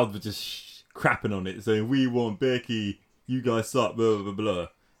 the crowd were just crapping on it, saying, "We want Becky, you guys suck," blah blah blah.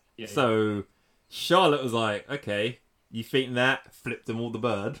 So Charlotte was like, "Okay, you think that?" Flipped them all the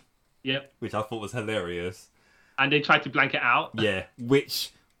bird. Yep. Which I thought was hilarious. And they tried to blank it out. Yeah,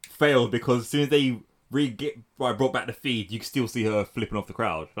 which failed because as soon as they brought back the feed, you can still see her flipping off the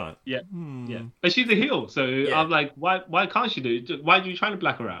crowd. Like, yeah. But she's a heel, so I'm like, why can't she do it? Why are you trying to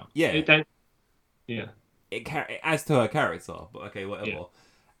black her out? Yeah. It adds to her character, but okay, whatever. Yeah.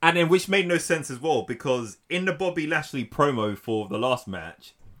 And then, which made no sense as well, because in the Bobby Lashley promo for the last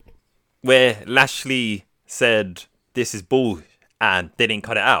match, where Lashley said, "This is bull," and they didn't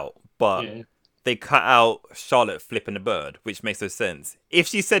cut it out, but they cut out Charlotte flipping the bird, which makes no sense. If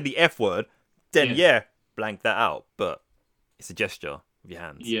she said the F word, then blank that out, but it's a gesture with your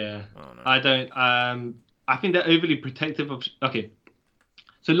hands. Yeah. I don't. I think they're overly protective of. Okay.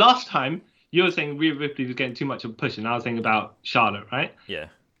 So last time you were saying Rhea Ripley was getting too much of a push, and I was saying about Charlotte, right? Yeah.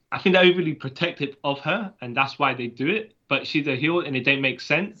 I think they're overly protective of her, and that's why they do it. But she's a heel, and it don't make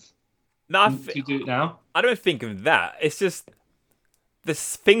sense. To do it now. I don't think of that. It's just the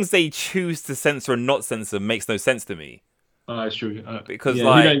things they choose to censor and not censor makes no sense to me. That's true. Because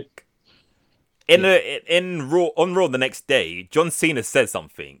in Raw on Raw the next day, John Cena said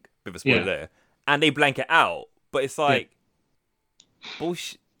something, bit of a spoiler there, and they blank it out. But it's like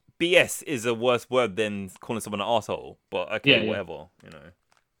Bullshit. BS is a worse word than calling someone an asshole. But okay, Yeah. whatever. You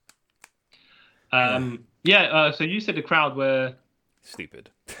know, So you said the crowd were, stupid.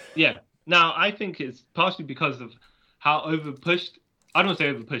 yeah. Now I think it's partially because of how overpushed. I don't want to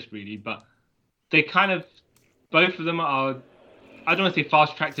say overpushed really, but they kind of, both of them are. I don't want to say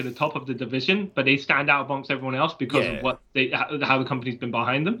fast track to the top of the division, but they stand out amongst everyone else because of what how the company's been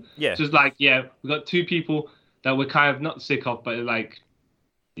behind them. Yeah. So it's like, yeah, we got two people that we're kind of not sick of, but like,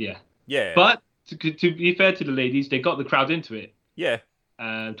 yeah. Yeah. But to be fair to the ladies, they got the crowd into it. Yeah.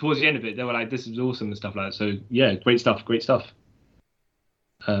 Towards the end of it, they were like, "This is awesome" and stuff like that. So yeah, great stuff.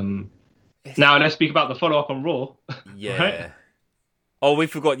 Now let's speak about the follow up on Raw. Yeah. Right? Oh, we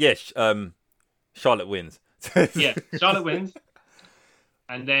forgot. Yes. Charlotte wins. Yeah, Charlotte wins.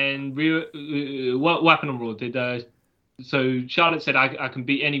 And then what happened on Raw? So Charlotte said, I can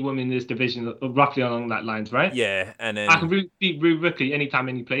beat any woman in this division, roughly along that lines, right? Yeah, and then I can beat Rhea Ripley anytime,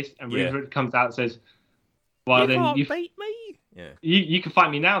 any place. And Rhea Ripley comes out and says, "Well, then can't beat me." Yeah. You can fight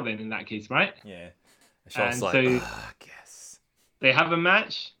me now, then in that case, right? Yeah. And like, I guess they have a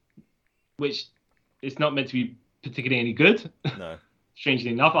match, which is not meant to be particularly any good. No.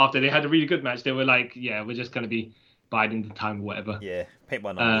 Strangely enough, after they had a really good match, they were like, "Yeah, we're just gonna be biding the time or whatever." Yeah, paint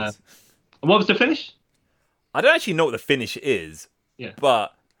by numbers. And what was the finish? I don't actually know what the finish is. Yeah.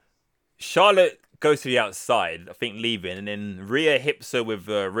 But Charlotte goes to the outside, I think leaving, and then Rhea hips her with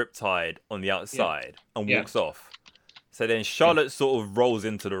a Riptide on the outside and walks off. So then Charlotte sort of rolls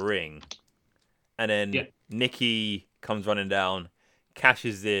into the ring, and then Nikki comes running down,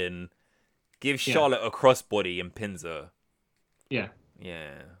 cashes in, gives Charlotte a crossbody and pins her. Yeah.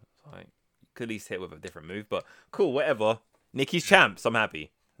 Yeah. Like, could at least hit with a different move, but cool, whatever. Nikki's champ, so I'm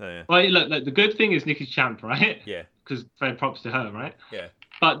happy. So, yeah. Well, look, the good thing is Nikki's champ, right? Yeah. Because fair props to her, right? Yeah.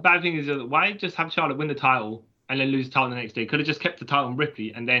 But the bad thing is, why just have Charlotte win the title and then lose the title the next day? Could have just kept the title on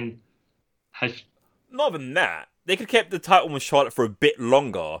Ripley and then has. Not even that. They could have kept the title with Charlotte for a bit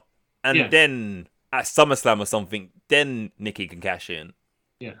longer, and then at SummerSlam or something, then Nikki can cash in.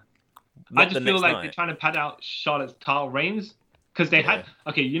 Yeah. Not I just feel like they're trying to pad out Charlotte's title reigns. Because they had...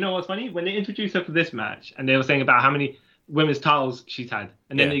 Okay, you know what's funny? When they introduced her for this match, and they were saying about how many women's titles she's had,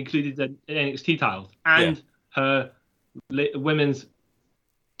 and then they included the NXT titles, and her women's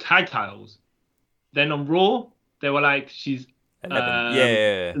tag titles. Then on Raw, they were like, she's...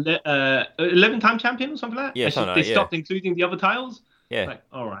 11-time champion or something like that. Yeah, and they stopped including the other titles. Yeah. Like,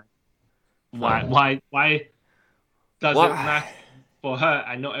 all right. Why does it matter for her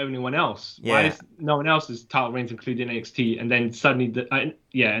and not everyone else? Yeah. Why is no one else's title reigns included in NXT and then suddenly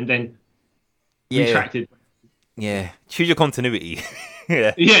retracted? Yeah. Choose your continuity.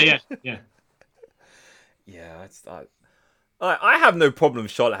 Yeah. Yeah. Yeah, I have no problem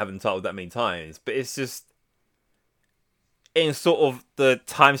with Charlotte having the title that many times, but it's just in sort of the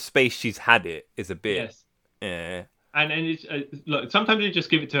time space she's had it is a bit. Yes. Yeah. And it's look, sometimes they just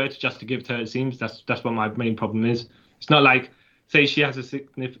give it to her just to give it to her. It seems that's what my main problem is. It's not like, say she has a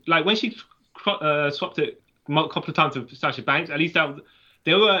significant, like when she swapped it a couple of times with Sasha Banks. At least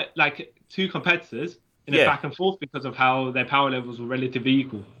they were like two competitors in a back and forth because of how their power levels were relatively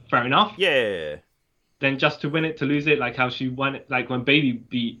equal. Fair enough. Yeah. Then just to win it, to lose it, like how she won it, like when Bayley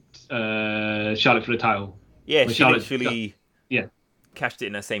beat Charlotte for the title. Yeah, when she literally Yeah. Cashed it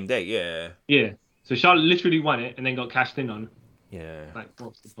in that same day, yeah. Yeah. So Charlotte literally won it and then got cashed in on. Yeah. Like,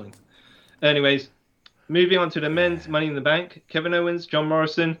 what's the point? Anyways, moving on to the men's Money in the Bank. Kevin Owens, John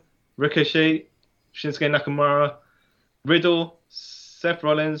Morrison, Ricochet, Shinsuke Nakamura, Riddle, Seth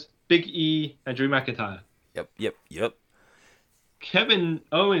Rollins, Big E, and Drew McIntyre. Yep. Kevin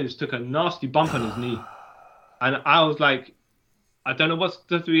Owens took a nasty bump on his knee. And I was like, I don't know what's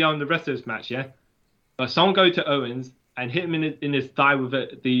supposed to be on the rest of this match, yeah? But someone go to Owens and hit him in his thigh with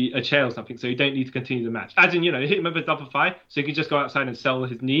a chair or something, so he don't need to continue the match. As in, hit him with a double thigh, so he can just go outside and sell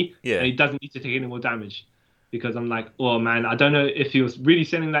his knee, and he doesn't need to take any more damage. Because I'm like, oh man, I don't know if he was really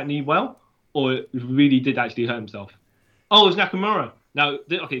selling that knee well, or really did actually hurt himself. Oh, it was Nakamura. Now,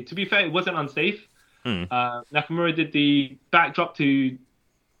 okay, to be fair, it wasn't unsafe. Nakamura did the backdrop to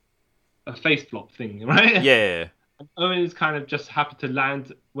a face flop thing, right? Yeah. Owens kind of just happened to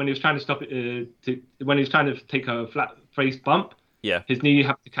land when he was trying to stop it. When he was trying to take a flat face bump, his knee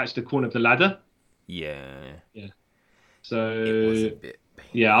happened to catch the corner of the ladder. Yeah. So it was a bit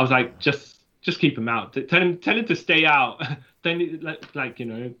painful. I was like, just keep him out. Tell him to stay out. Don't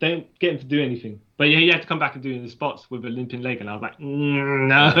don't get him to do anything. But he had to come back and do the spots with a limping leg, and I was like,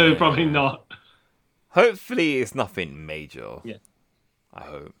 no, probably not. Hopefully, it's nothing major. Yeah, I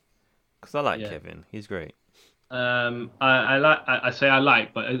hope, because I like Kevin. He's great. I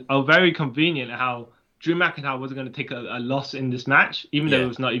like, but it's very convenient how Drew McIntyre wasn't going to take a loss in this match, even though it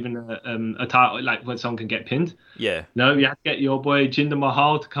was not even a title like when someone can get pinned. Yeah. No, you have to get your boy Jinder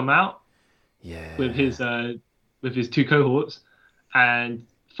Mahal to come out. Yeah. With his two cohorts and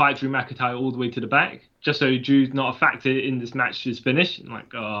fight Drew McIntyre all the way to the back, just so Drew's not a factor in this match's finish. I'm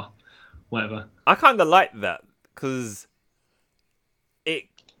like, oh, whatever. I kind of like that because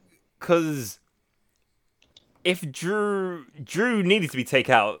if Drew needed to be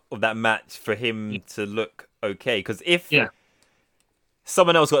taken out of that match for him to look okay, because if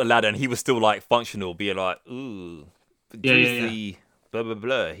someone else got a ladder and he was still like functional, be like, ooh, Drew's the blah blah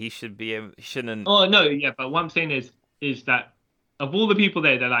blah. He shouldn't. Oh no, yeah, but what I'm saying is that of all the people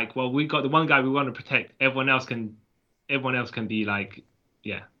there, they're like, well, we got the one guy we want to protect. Everyone else can be like,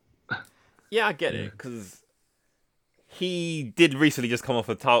 yeah. Yeah, I get it because he did recently just come off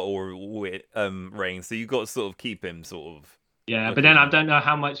a title reign, so you got to sort of keep him sort of. Yeah, but then I don't know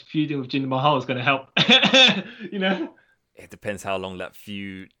how much feuding with Jinder Mahal is going to help. You know. It depends how long that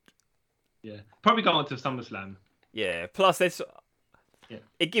feud. Yeah, probably go on to SummerSlam. Yeah, plus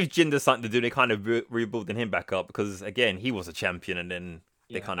it gives Jinder something to do. They kind of rebuilding him back up because again he was a champion and then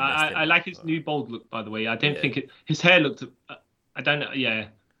they kind of. I like his new bold look, by the way. I don't think his hair looked. I don't know. Yeah.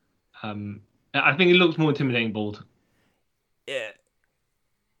 I think it looks more intimidating bald.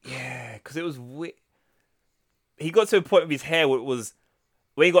 Yeah, because it was weird. He got to a point with his hair where it was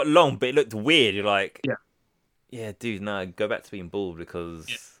when he got long, but it looked weird. You're like, yeah, dude, no, go back to being bald because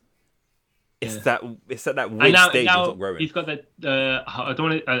it's that weird stage of not growing. He's got that. I don't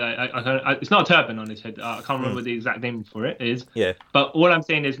want it's not a turban on his head. I can't remember what the exact name for it is. Yeah. But all I'm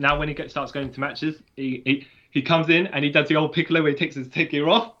saying is now when he starts going to matches, he comes in and he does the old Piccolo where he takes his gear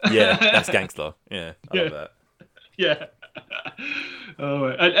off. Yeah, that's gangster. Yeah, I love that. Yeah. Oh,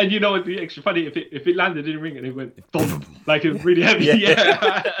 and you know what'd be extra funny if it landed in the ring and it went boom, like it was really heavy.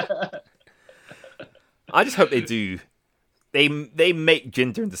 Yeah. I just hope they do. They make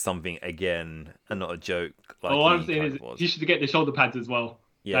Jinder into something again and not a joke. Like what I'm saying is he should get the shoulder pads as well.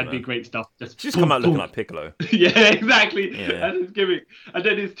 Yeah, that'd be great stuff. Just come out looking like Piccolo. Yeah, exactly. Yeah. That's his gimmick. And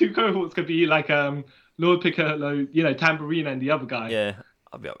then his two cohorts could be like Lord Piccolo, Tambourine, and the other guy. Yeah,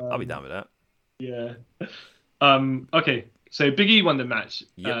 I'll be down with that. Yeah. Okay, so Big E won the match.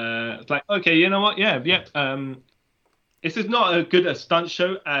 Yep. It's like, okay, you know what? Yeah. This is not as good a stunt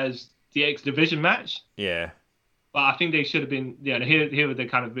show as the X Division match. Yeah. But I think they should have been. Yeah, here they're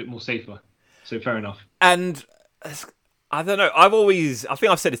kind of a bit more safer. So fair enough. And I don't know. I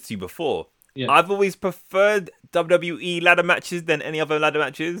think I've said this to you before. Yeah. I've always preferred WWE ladder matches than any other ladder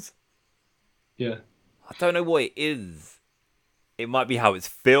matches. Yeah. I don't know what it is. It might be how it's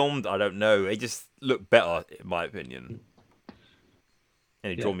filmed. I don't know. They just look better, in my opinion.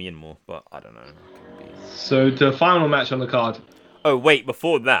 And they draw me in more, but I don't know. So the final match on the card. Oh wait,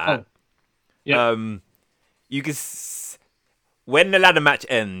 before that, you can when the ladder match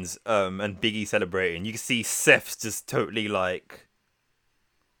ends, and Big E celebrating, you can see Seth's just totally like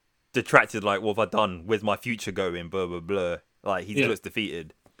detracted. Like, what have I done? Where's my future going? Blah blah blah. Like he looks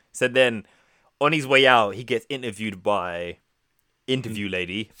defeated. So then, on his way out, he gets interviewed by interview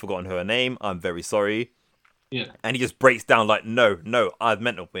lady, forgotten her name. I'm very sorry. Yeah. And he just breaks down like, no, I've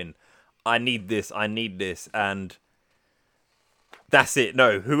meant to win. I need this, and that's it.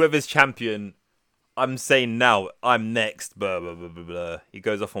 No, whoever's champion, I'm saying now, I'm next. Blah blah blah blah blah. He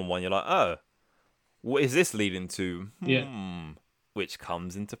goes off on one. You're like, oh, what is this leading to? Yeah. Which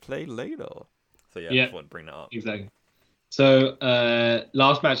comes into play later. So I just want to bring that up. Exactly. So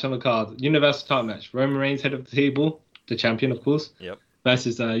last match on the card, Universal title match. Roman Reigns, head of the table, the champion, of course. Yep.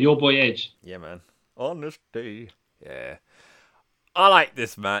 Versus your boy Edge. Yeah, man. On this day. Yeah. I like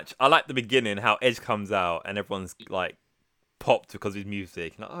this match. I like the beginning, how Edge comes out and everyone's like popped because of his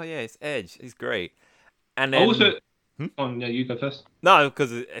music. Like, oh yeah, it's Edge. He's great. And then also, you go first. No,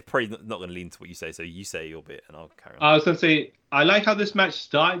 because it's probably not going to lean to what you say. So you say your bit, and I'll carry on. I was going to say I like how this match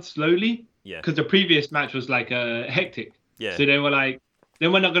started slowly. Yeah. Because the previous match was like hectic. Yeah. So they were like,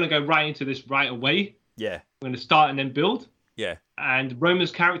 then we're not going to go right into this right away. Yeah. We're going to start and then build. Yeah. And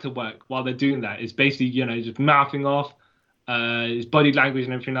Roman's character work while they're doing that is basically, just mouthing off his body language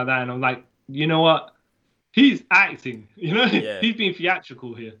and everything like that. And I'm like, you know what? He's acting, He's being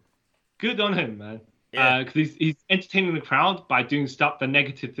theatrical here. Good on him, man. Yeah. Because he's entertaining the crowd by doing the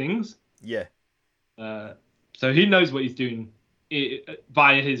negative things. Yeah. So he knows what he's doing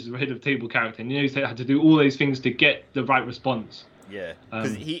via his head of table character. And he knows how to do all those things to get the right response. Yeah.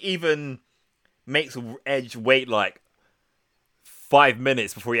 Because he even makes Edge wait like 5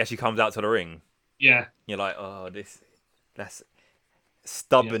 minutes before he actually comes out to the ring. Yeah. You're like, oh, that's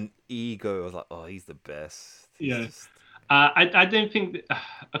stubborn ego. I was like, oh, he's the best. Yeah. I don't think.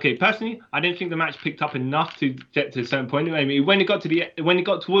 Okay, personally, I didn't think the match picked up enough to get to a certain point. I mean, when it got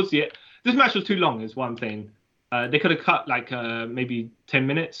towards the end, this match was too long. Is one thing. They could have cut like maybe 10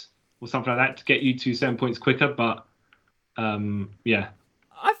 minutes or something like that to get you to 7 points quicker. But yeah,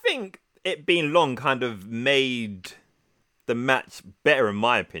 I think it being long kind of made the match better, in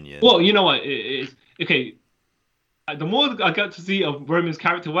my opinion. Well, you know what? It's okay. The more I got to see of Roman's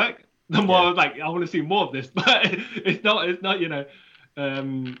character work, the more I was like, I want to see more of this. But it's not. You know,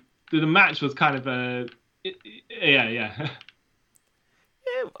 the match was kind of yeah. Yeah,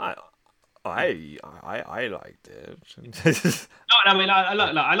 I liked it. No, I mean,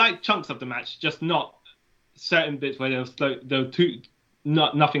 I like chunks of the match, just not certain bits where there were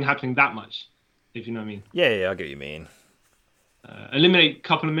nothing happening that much, if you know what I mean. Yeah, I get what you mean. Eliminate a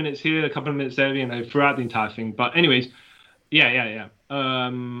couple of minutes here, a couple of minutes there, you know, throughout the entire thing. But anyways, yeah.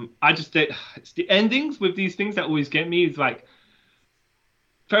 I just it's the endings with these things that always get me. Is like,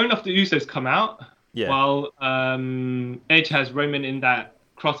 fair enough, the Usos come out while Edge has Roman in that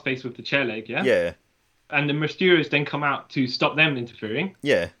crossface with the chair leg, yeah, and the Mysterios then come out to stop them interfering.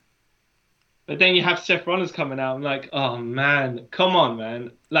 Yeah. But then you have Seth Rollins coming out. I'm like, oh man, come on,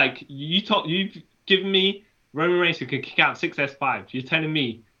 man! Like you've given me Roman Reigns who can kick out 6S5. You're telling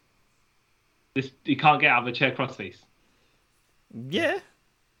me he can't get out of a chair crossface? Yeah.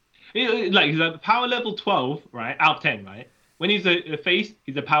 Like he's a power level 12, right? Out of 10, right? When he's a face,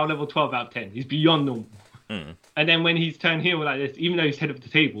 he's a power level 12 out of 10. He's beyond normal. And then when he's turned heel like this, even though he's head of the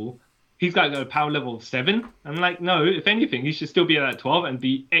table, he's got to go power level 7. I'm like, no, if anything, he should still be at that 12 and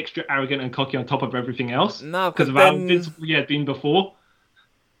be extra arrogant and cocky on top of everything else. No, because of how invincible he had been before.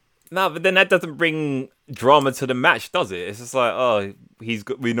 No, but then that doesn't bring drama to the match, does it? It's just like, oh,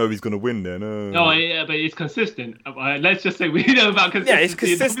 we know he's going to win then. Oh, yeah, but it's consistent. Let's just say we know about consistency. Yeah, it's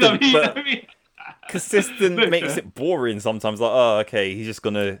consistent, but consistent makes it boring sometimes. Like, oh, okay, he's just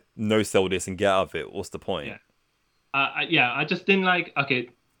going to no-sell this and get out of it. What's the point? Yeah. I just didn't like...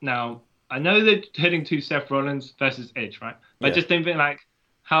 Okay, now, I know they're heading to Seth Rollins versus Edge, right? But I just didn't think like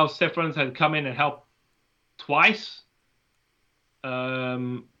how Seth Rollins had come in and helped twice.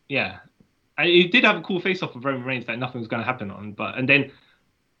 Yeah, he did have a cool face-off with Roman Reigns that nothing was going to happen on, and then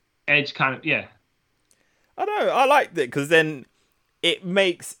Edge kind of, yeah. I don't know, I liked it because then it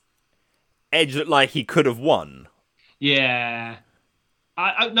makes Edge look like he could have won. Yeah,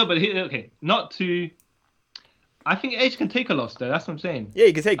 I no, but okay, not to. I think Edge can take a loss though. That's what I'm saying. Yeah,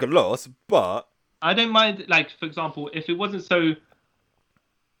 he can take a loss, but I don't mind. Like for example, if it wasn't so.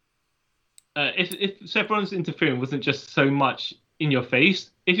 If Seth Rollins' interfering wasn't just so much in your face.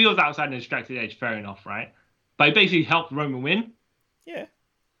 If he was outside and distracted Edge, fair enough, right? But he basically helped Roman win. Yeah.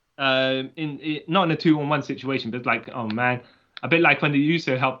 Not in a 2-on-1 situation, but like, oh man, a bit like when the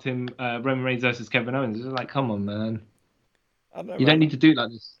Uso helped him, Roman Reigns versus Kevin Owens. It's like, come on, man. You don't need to do it like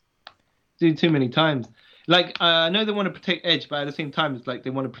this. Do it too many times. Like, I know they want to protect Edge, but at the same time, it's like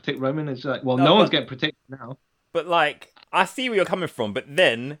they want to protect Roman. It's like, well, no one's getting protected now. But like, I see where you're coming from. But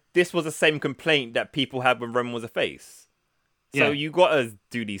then this was the same complaint that people had when Roman was a face. So you got to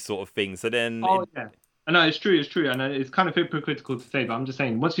do these sort of things. So then... Oh, yeah. I know, it's true. I know it's kind of hypocritical to say, but I'm just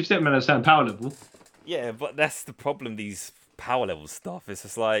saying, once you've set them at a certain power level... Yeah, but that's the problem, these power level stuff. It's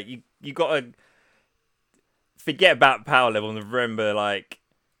just like, you got to forget about power level and remember, like,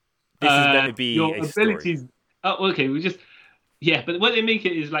 this is meant to be your a abilities... story. Oh, okay, we just... Yeah, but what they make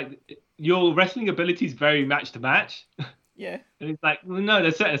it is, like, your wrestling abilities vary match to match. Yeah. And it's like, well, no,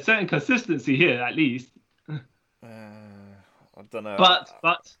 there's a certain consistency here, at least. I don't know.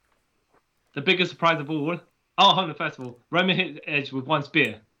 But the biggest surprise of all... Oh, hold on, first of all. Roman hit Edge with one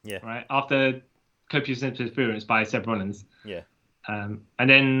spear. Yeah. Right? After copious interference by Seth Rollins. Yeah. And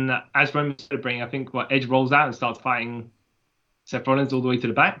then as Roman's celebrating, I think Edge rolls out and starts fighting Seth Rollins all the way to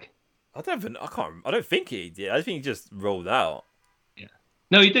the back. I don't think he did. I think he just rolled out. Yeah.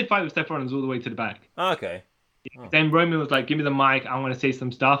 No, he did fight with Seth Rollins all the way to the back. Oh, okay. Oh. Then Roman was like, give me the mic. I want to say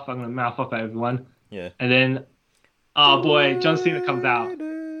some stuff. I'm going to mouth off at everyone. Yeah. And then... Oh boy, John Cena comes out.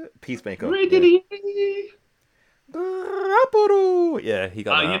 Peacemaker. Yeah, he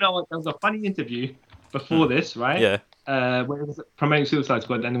got that. You know what? There was a funny interview before this, right? Yeah. Where it was promoting Suicide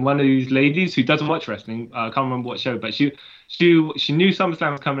Squad, and one of these ladies who doesn't watch wrestling, I can't remember what show, but she knew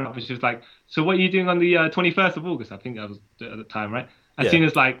SummerSlam was coming up, and she was like, "So what are you doing on the 21st of August?" I think that was at the time, right? And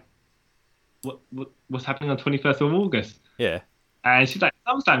Cena's like, "What's happening on 21st of August?" Yeah. And she's like,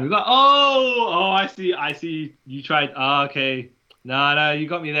 SummerSlam. He's like, oh, I see. You tried. Oh, okay. No, you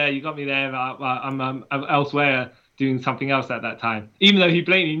got me there. I'm elsewhere doing something else at that time. Even though he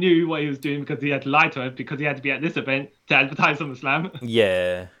blatantly knew what he was doing because he had to lie to her because he had to be at this event to advertise SummerSlam.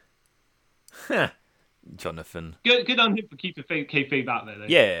 Yeah. Huh. Jonathan. Good on him for keeping kayfabe out there, though.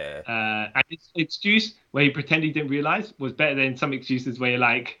 Yeah. And his excuse where he pretended he didn't realize was better than some excuses where you're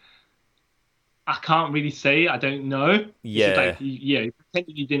like, I can't really say, I don't know. Yeah. It's just like, he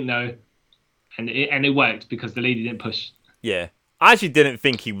pretended he didn't know, and it worked because the lady didn't push. Yeah. I actually didn't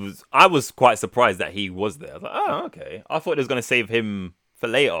think he was. I was quite surprised that he was there. I was like, oh, okay. I thought it was going to save him for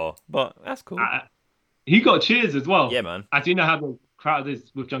later, but that's cool. He got cheers as well. Yeah, man. As you know how the crowd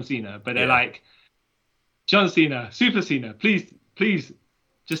is with John Cena, but they're like, John Cena, Super Cena, please,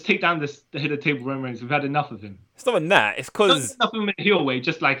 just take down the head of the table, Roman Reigns. We've had enough of him. It's not even that. It's because not enough of him in a heel way,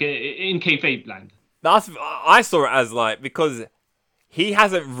 just like in kayfabe land. I saw it as like because he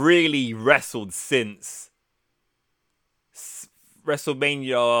hasn't really wrestled since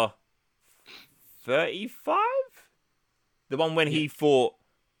WrestleMania 35, the one when he fought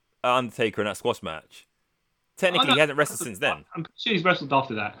Undertaker in that squash match. Technically, he hasn't wrestled since then. I'm pretty sure he's wrestled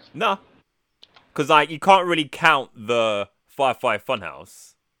after that. No, because like you can't really count the 5-5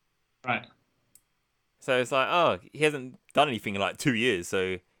 Funhouse. Right. So it's like, oh, he hasn't done anything in like 2 years.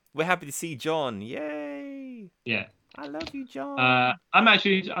 So we're happy to see John. Yay! Yeah. I love you, John.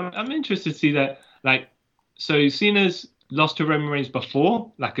 I'm interested to see that. Like, so Cena's lost to Roman Reigns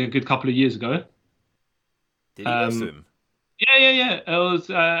before, like a good couple of years ago. Did he lose to him? Yeah. It was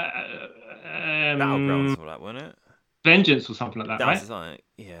Battlegrounds or that, wasn't it? Vengeance or something like that, right? Was like,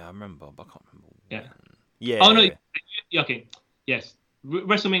 yeah, I remember, but I can't remember. Yeah. Yeah. Oh no. Okay. Yes.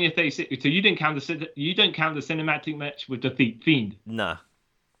 WrestleMania 36. So you don't count the cinematic match with the Fiend. Nah.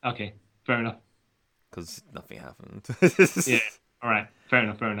 Okay. Fair enough. Because nothing happened. Yeah. All right. Fair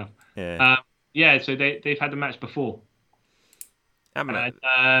enough. Yeah. Yeah. So they've had the match before.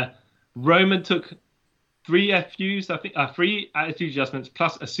 I Roman took 3 FUs, I think, 3 attitude adjustments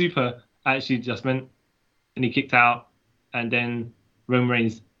plus a super attitude adjustment, and he kicked out. And then Roman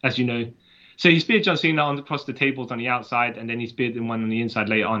Reigns, as you know, so he speared John Cena across the tables on the outside, and then he speared him one on the inside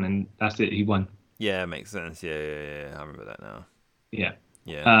later on, and that's it. He won. Yeah, makes sense. Yeah. I remember that now. Yeah.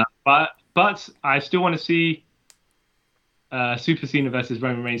 Yeah. But I still want to see Super Cena versus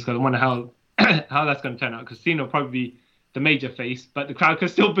Roman Reigns because I wonder how that's going to turn out. Because Cena will probably be the major face, but the crowd can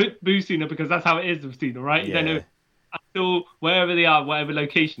still boo Cena because that's how it is with Cena, right? You don't know until wherever they are, whatever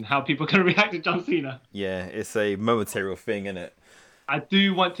location, how people can react to John Cena. Yeah, it's a momentary thing, isn't it? I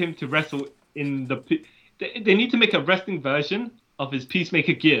do want him to wrestle in the. They need to make a wrestling version of his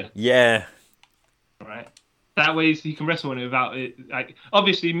Peacemaker gear. Yeah. Right. That way he can wrestle in it without it. Like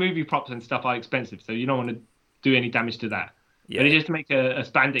obviously, movie props and stuff are expensive, so you don't want to do any damage to that. Yeah. But just to make a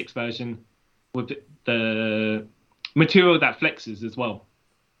spandex version with the material that flexes as well.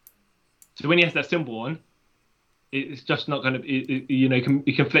 So when he has that symbol on, it's just not going to.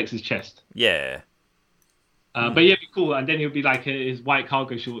 He can flex his chest. Yeah. But yeah, it'd be cool, and then he'll be like his white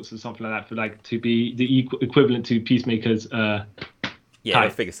cargo shorts or something like that for like to be the equivalent to Peacemaker's. Yeah, I'll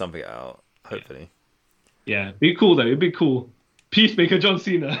figure something out. Hopefully. Yeah, it'd be cool though. It'd be cool. Peacemaker John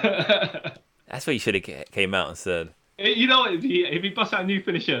Cena. That's what you should have came out and said. You know what? If he busts out a new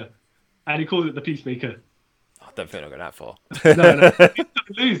finisher, and he calls it the Peacemaker. I don't think I'll go that far. No. He's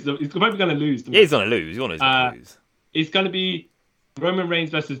gonna lose. He's probably gonna lose. Yeah, he's gonna lose. You want to lose. It's gonna be Roman Reigns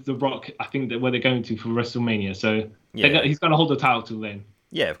versus The Rock. I think that where they're going to for WrestleMania. So he's gonna hold the title till then.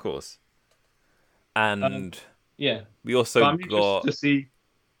 Yeah, of course. And yeah, we also got to see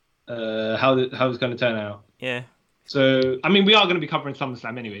how it's going to turn out. Yeah. So I mean, we are going to be covering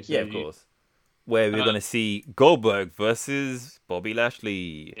SummerSlam anyway. So yeah, of course. Where we're going to see Goldberg versus Bobby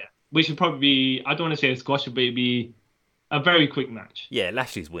Lashley. Yeah, which would probably be, I don't want to say a squash, but it'd be a very quick match. Yeah,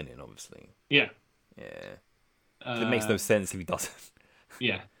 Lashley's winning, obviously. Yeah. Yeah. It makes no sense if he doesn't.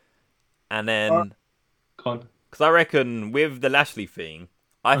 Yeah. And then, because I reckon with the Lashley thing,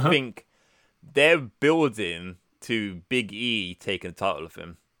 I think they're building to Big E taking the title of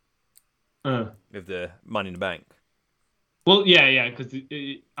him with the Money in the Bank. Well, yeah, because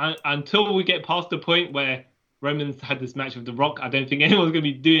until we get past the point where Roman's had this match with The Rock, I don't think anyone's going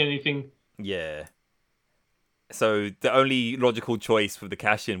to be doing anything. Yeah. So the only logical choice for the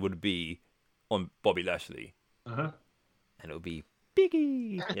cash-in would be on Bobby Lashley. And it would be Big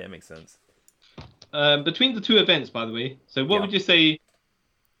E. Yeah, it makes sense. Between the two events, by the way, so what would you say?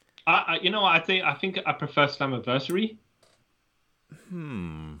 You know what, I think I prefer Slammiversary.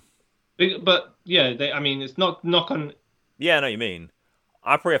 But yeah, it's not knock on. Yeah, I know what you mean.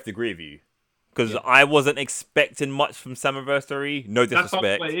 I probably have to agree with you. Because I wasn't expecting much from Slammiversary. No disrespect.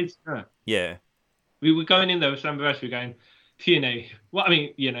 That's what it is. Yeah. We were going in there with Slammiversary going, TNA. Well, I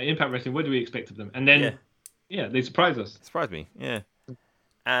mean, Impact Wrestling, what do we expect of them? And then, they surprised us. Surprised me, yeah.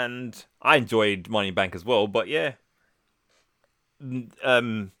 And I enjoyed Money in Bank as well, but yeah.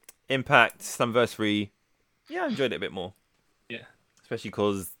 Impact Slammiversary. Yeah, I enjoyed it a bit more. Yeah. Especially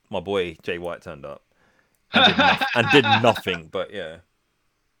because my boy Jay White turned up and did nothing. But yeah.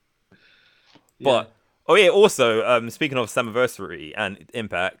 But oh yeah, also speaking of Slammiversary and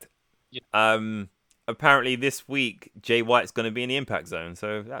Impact, apparently this week Jay White's going to be in the Impact Zone,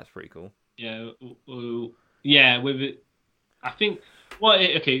 so that's pretty cool. Yeah, yeah. With it, I think. Well,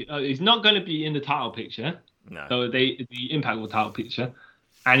 okay, he's not going to be in the title picture. No. So the Impact will title picture,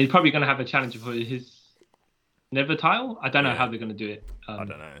 and he's probably going to have a challenger for his Never title. I don't know how they're going to do it. I don't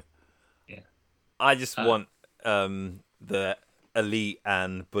know. Yeah. I just want the Elite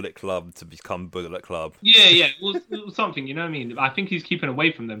and Bullet Club to become Bullet Club. Yeah. Well, something, you know what I mean? I think he's keeping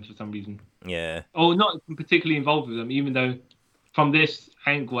away from them for some reason. Yeah. Or not particularly involved with them, even though from this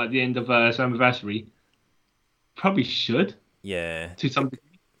angle at the end of Slammiversary, probably should. Yeah. To some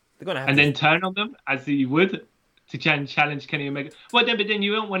degree. They're gonna have and then turn on them as he would to challenge Kenny Omega. Well, but then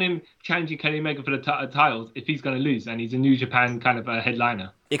you don't want him challenging Kenny Omega for the titles if he's going to lose and he's a New Japan kind of a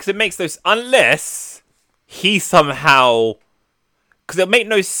headliner. Because it makes those... Unless he somehow... Because it make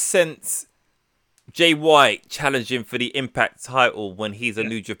no sense Jay White challenging for the Impact title when he's a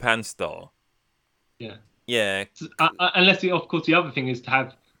New Japan star. Yeah. Yeah. Unless, of course, the other thing is to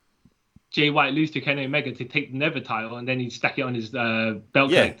have Jay White lose to Kenny Omega to take the Never title and then he'd stack it on his belt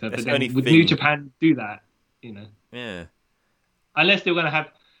collector. But then would New Japan do that? You know? Yeah. Unless they're going to have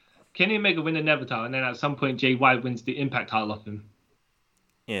Kenny Omega win the Never title and then at some point Jay White wins the Impact title off him.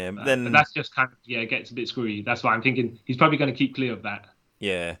 Yeah, then... But that's just kind of, it gets a bit screwy. That's why I'm thinking he's probably going to keep clear of that.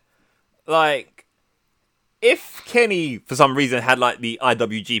 Yeah. Like, if Kenny, for some reason, had, like, the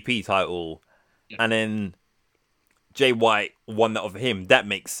IWGP title, and then Jay White won that over him, that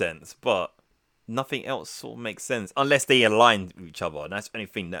makes sense. But nothing else sort of makes sense. Unless they align with each other. And that's the only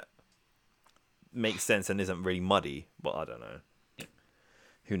thing that makes sense and isn't really muddy. But I don't know. Yeah.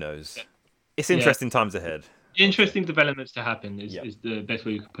 Who knows? Yeah. It's interesting times ahead. Interesting developments to happen is the best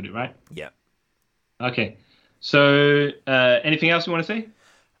way you could put it, right? Yeah. Okay. So, anything else you want to say?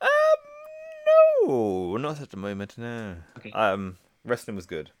 No, not at the moment. No. Okay. Wrestling was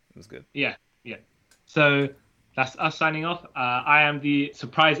good. It was good. Yeah. So that's us signing off. I am the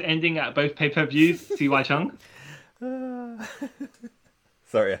surprise ending at both pay-per-views. CY Chung.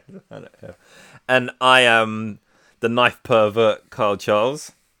 Sorry, I don't know. And I am the knife pervert, Kyle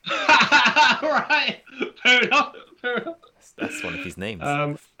Charles. Right. Fair enough. That's one of his names.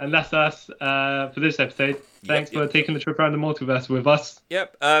 And that's us for this episode. Thanks for taking the trip around the multiverse with us.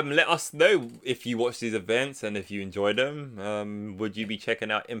 Yep. Let us know if you watch these events and if you enjoy them. Would you be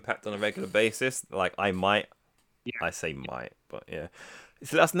checking out Impact on a regular basis? Like I might. Yeah. I say might, but yeah.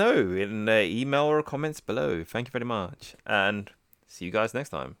 So let us know in the email or comments below. Thank you very much. And see you guys next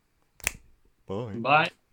time. Bye. Bye.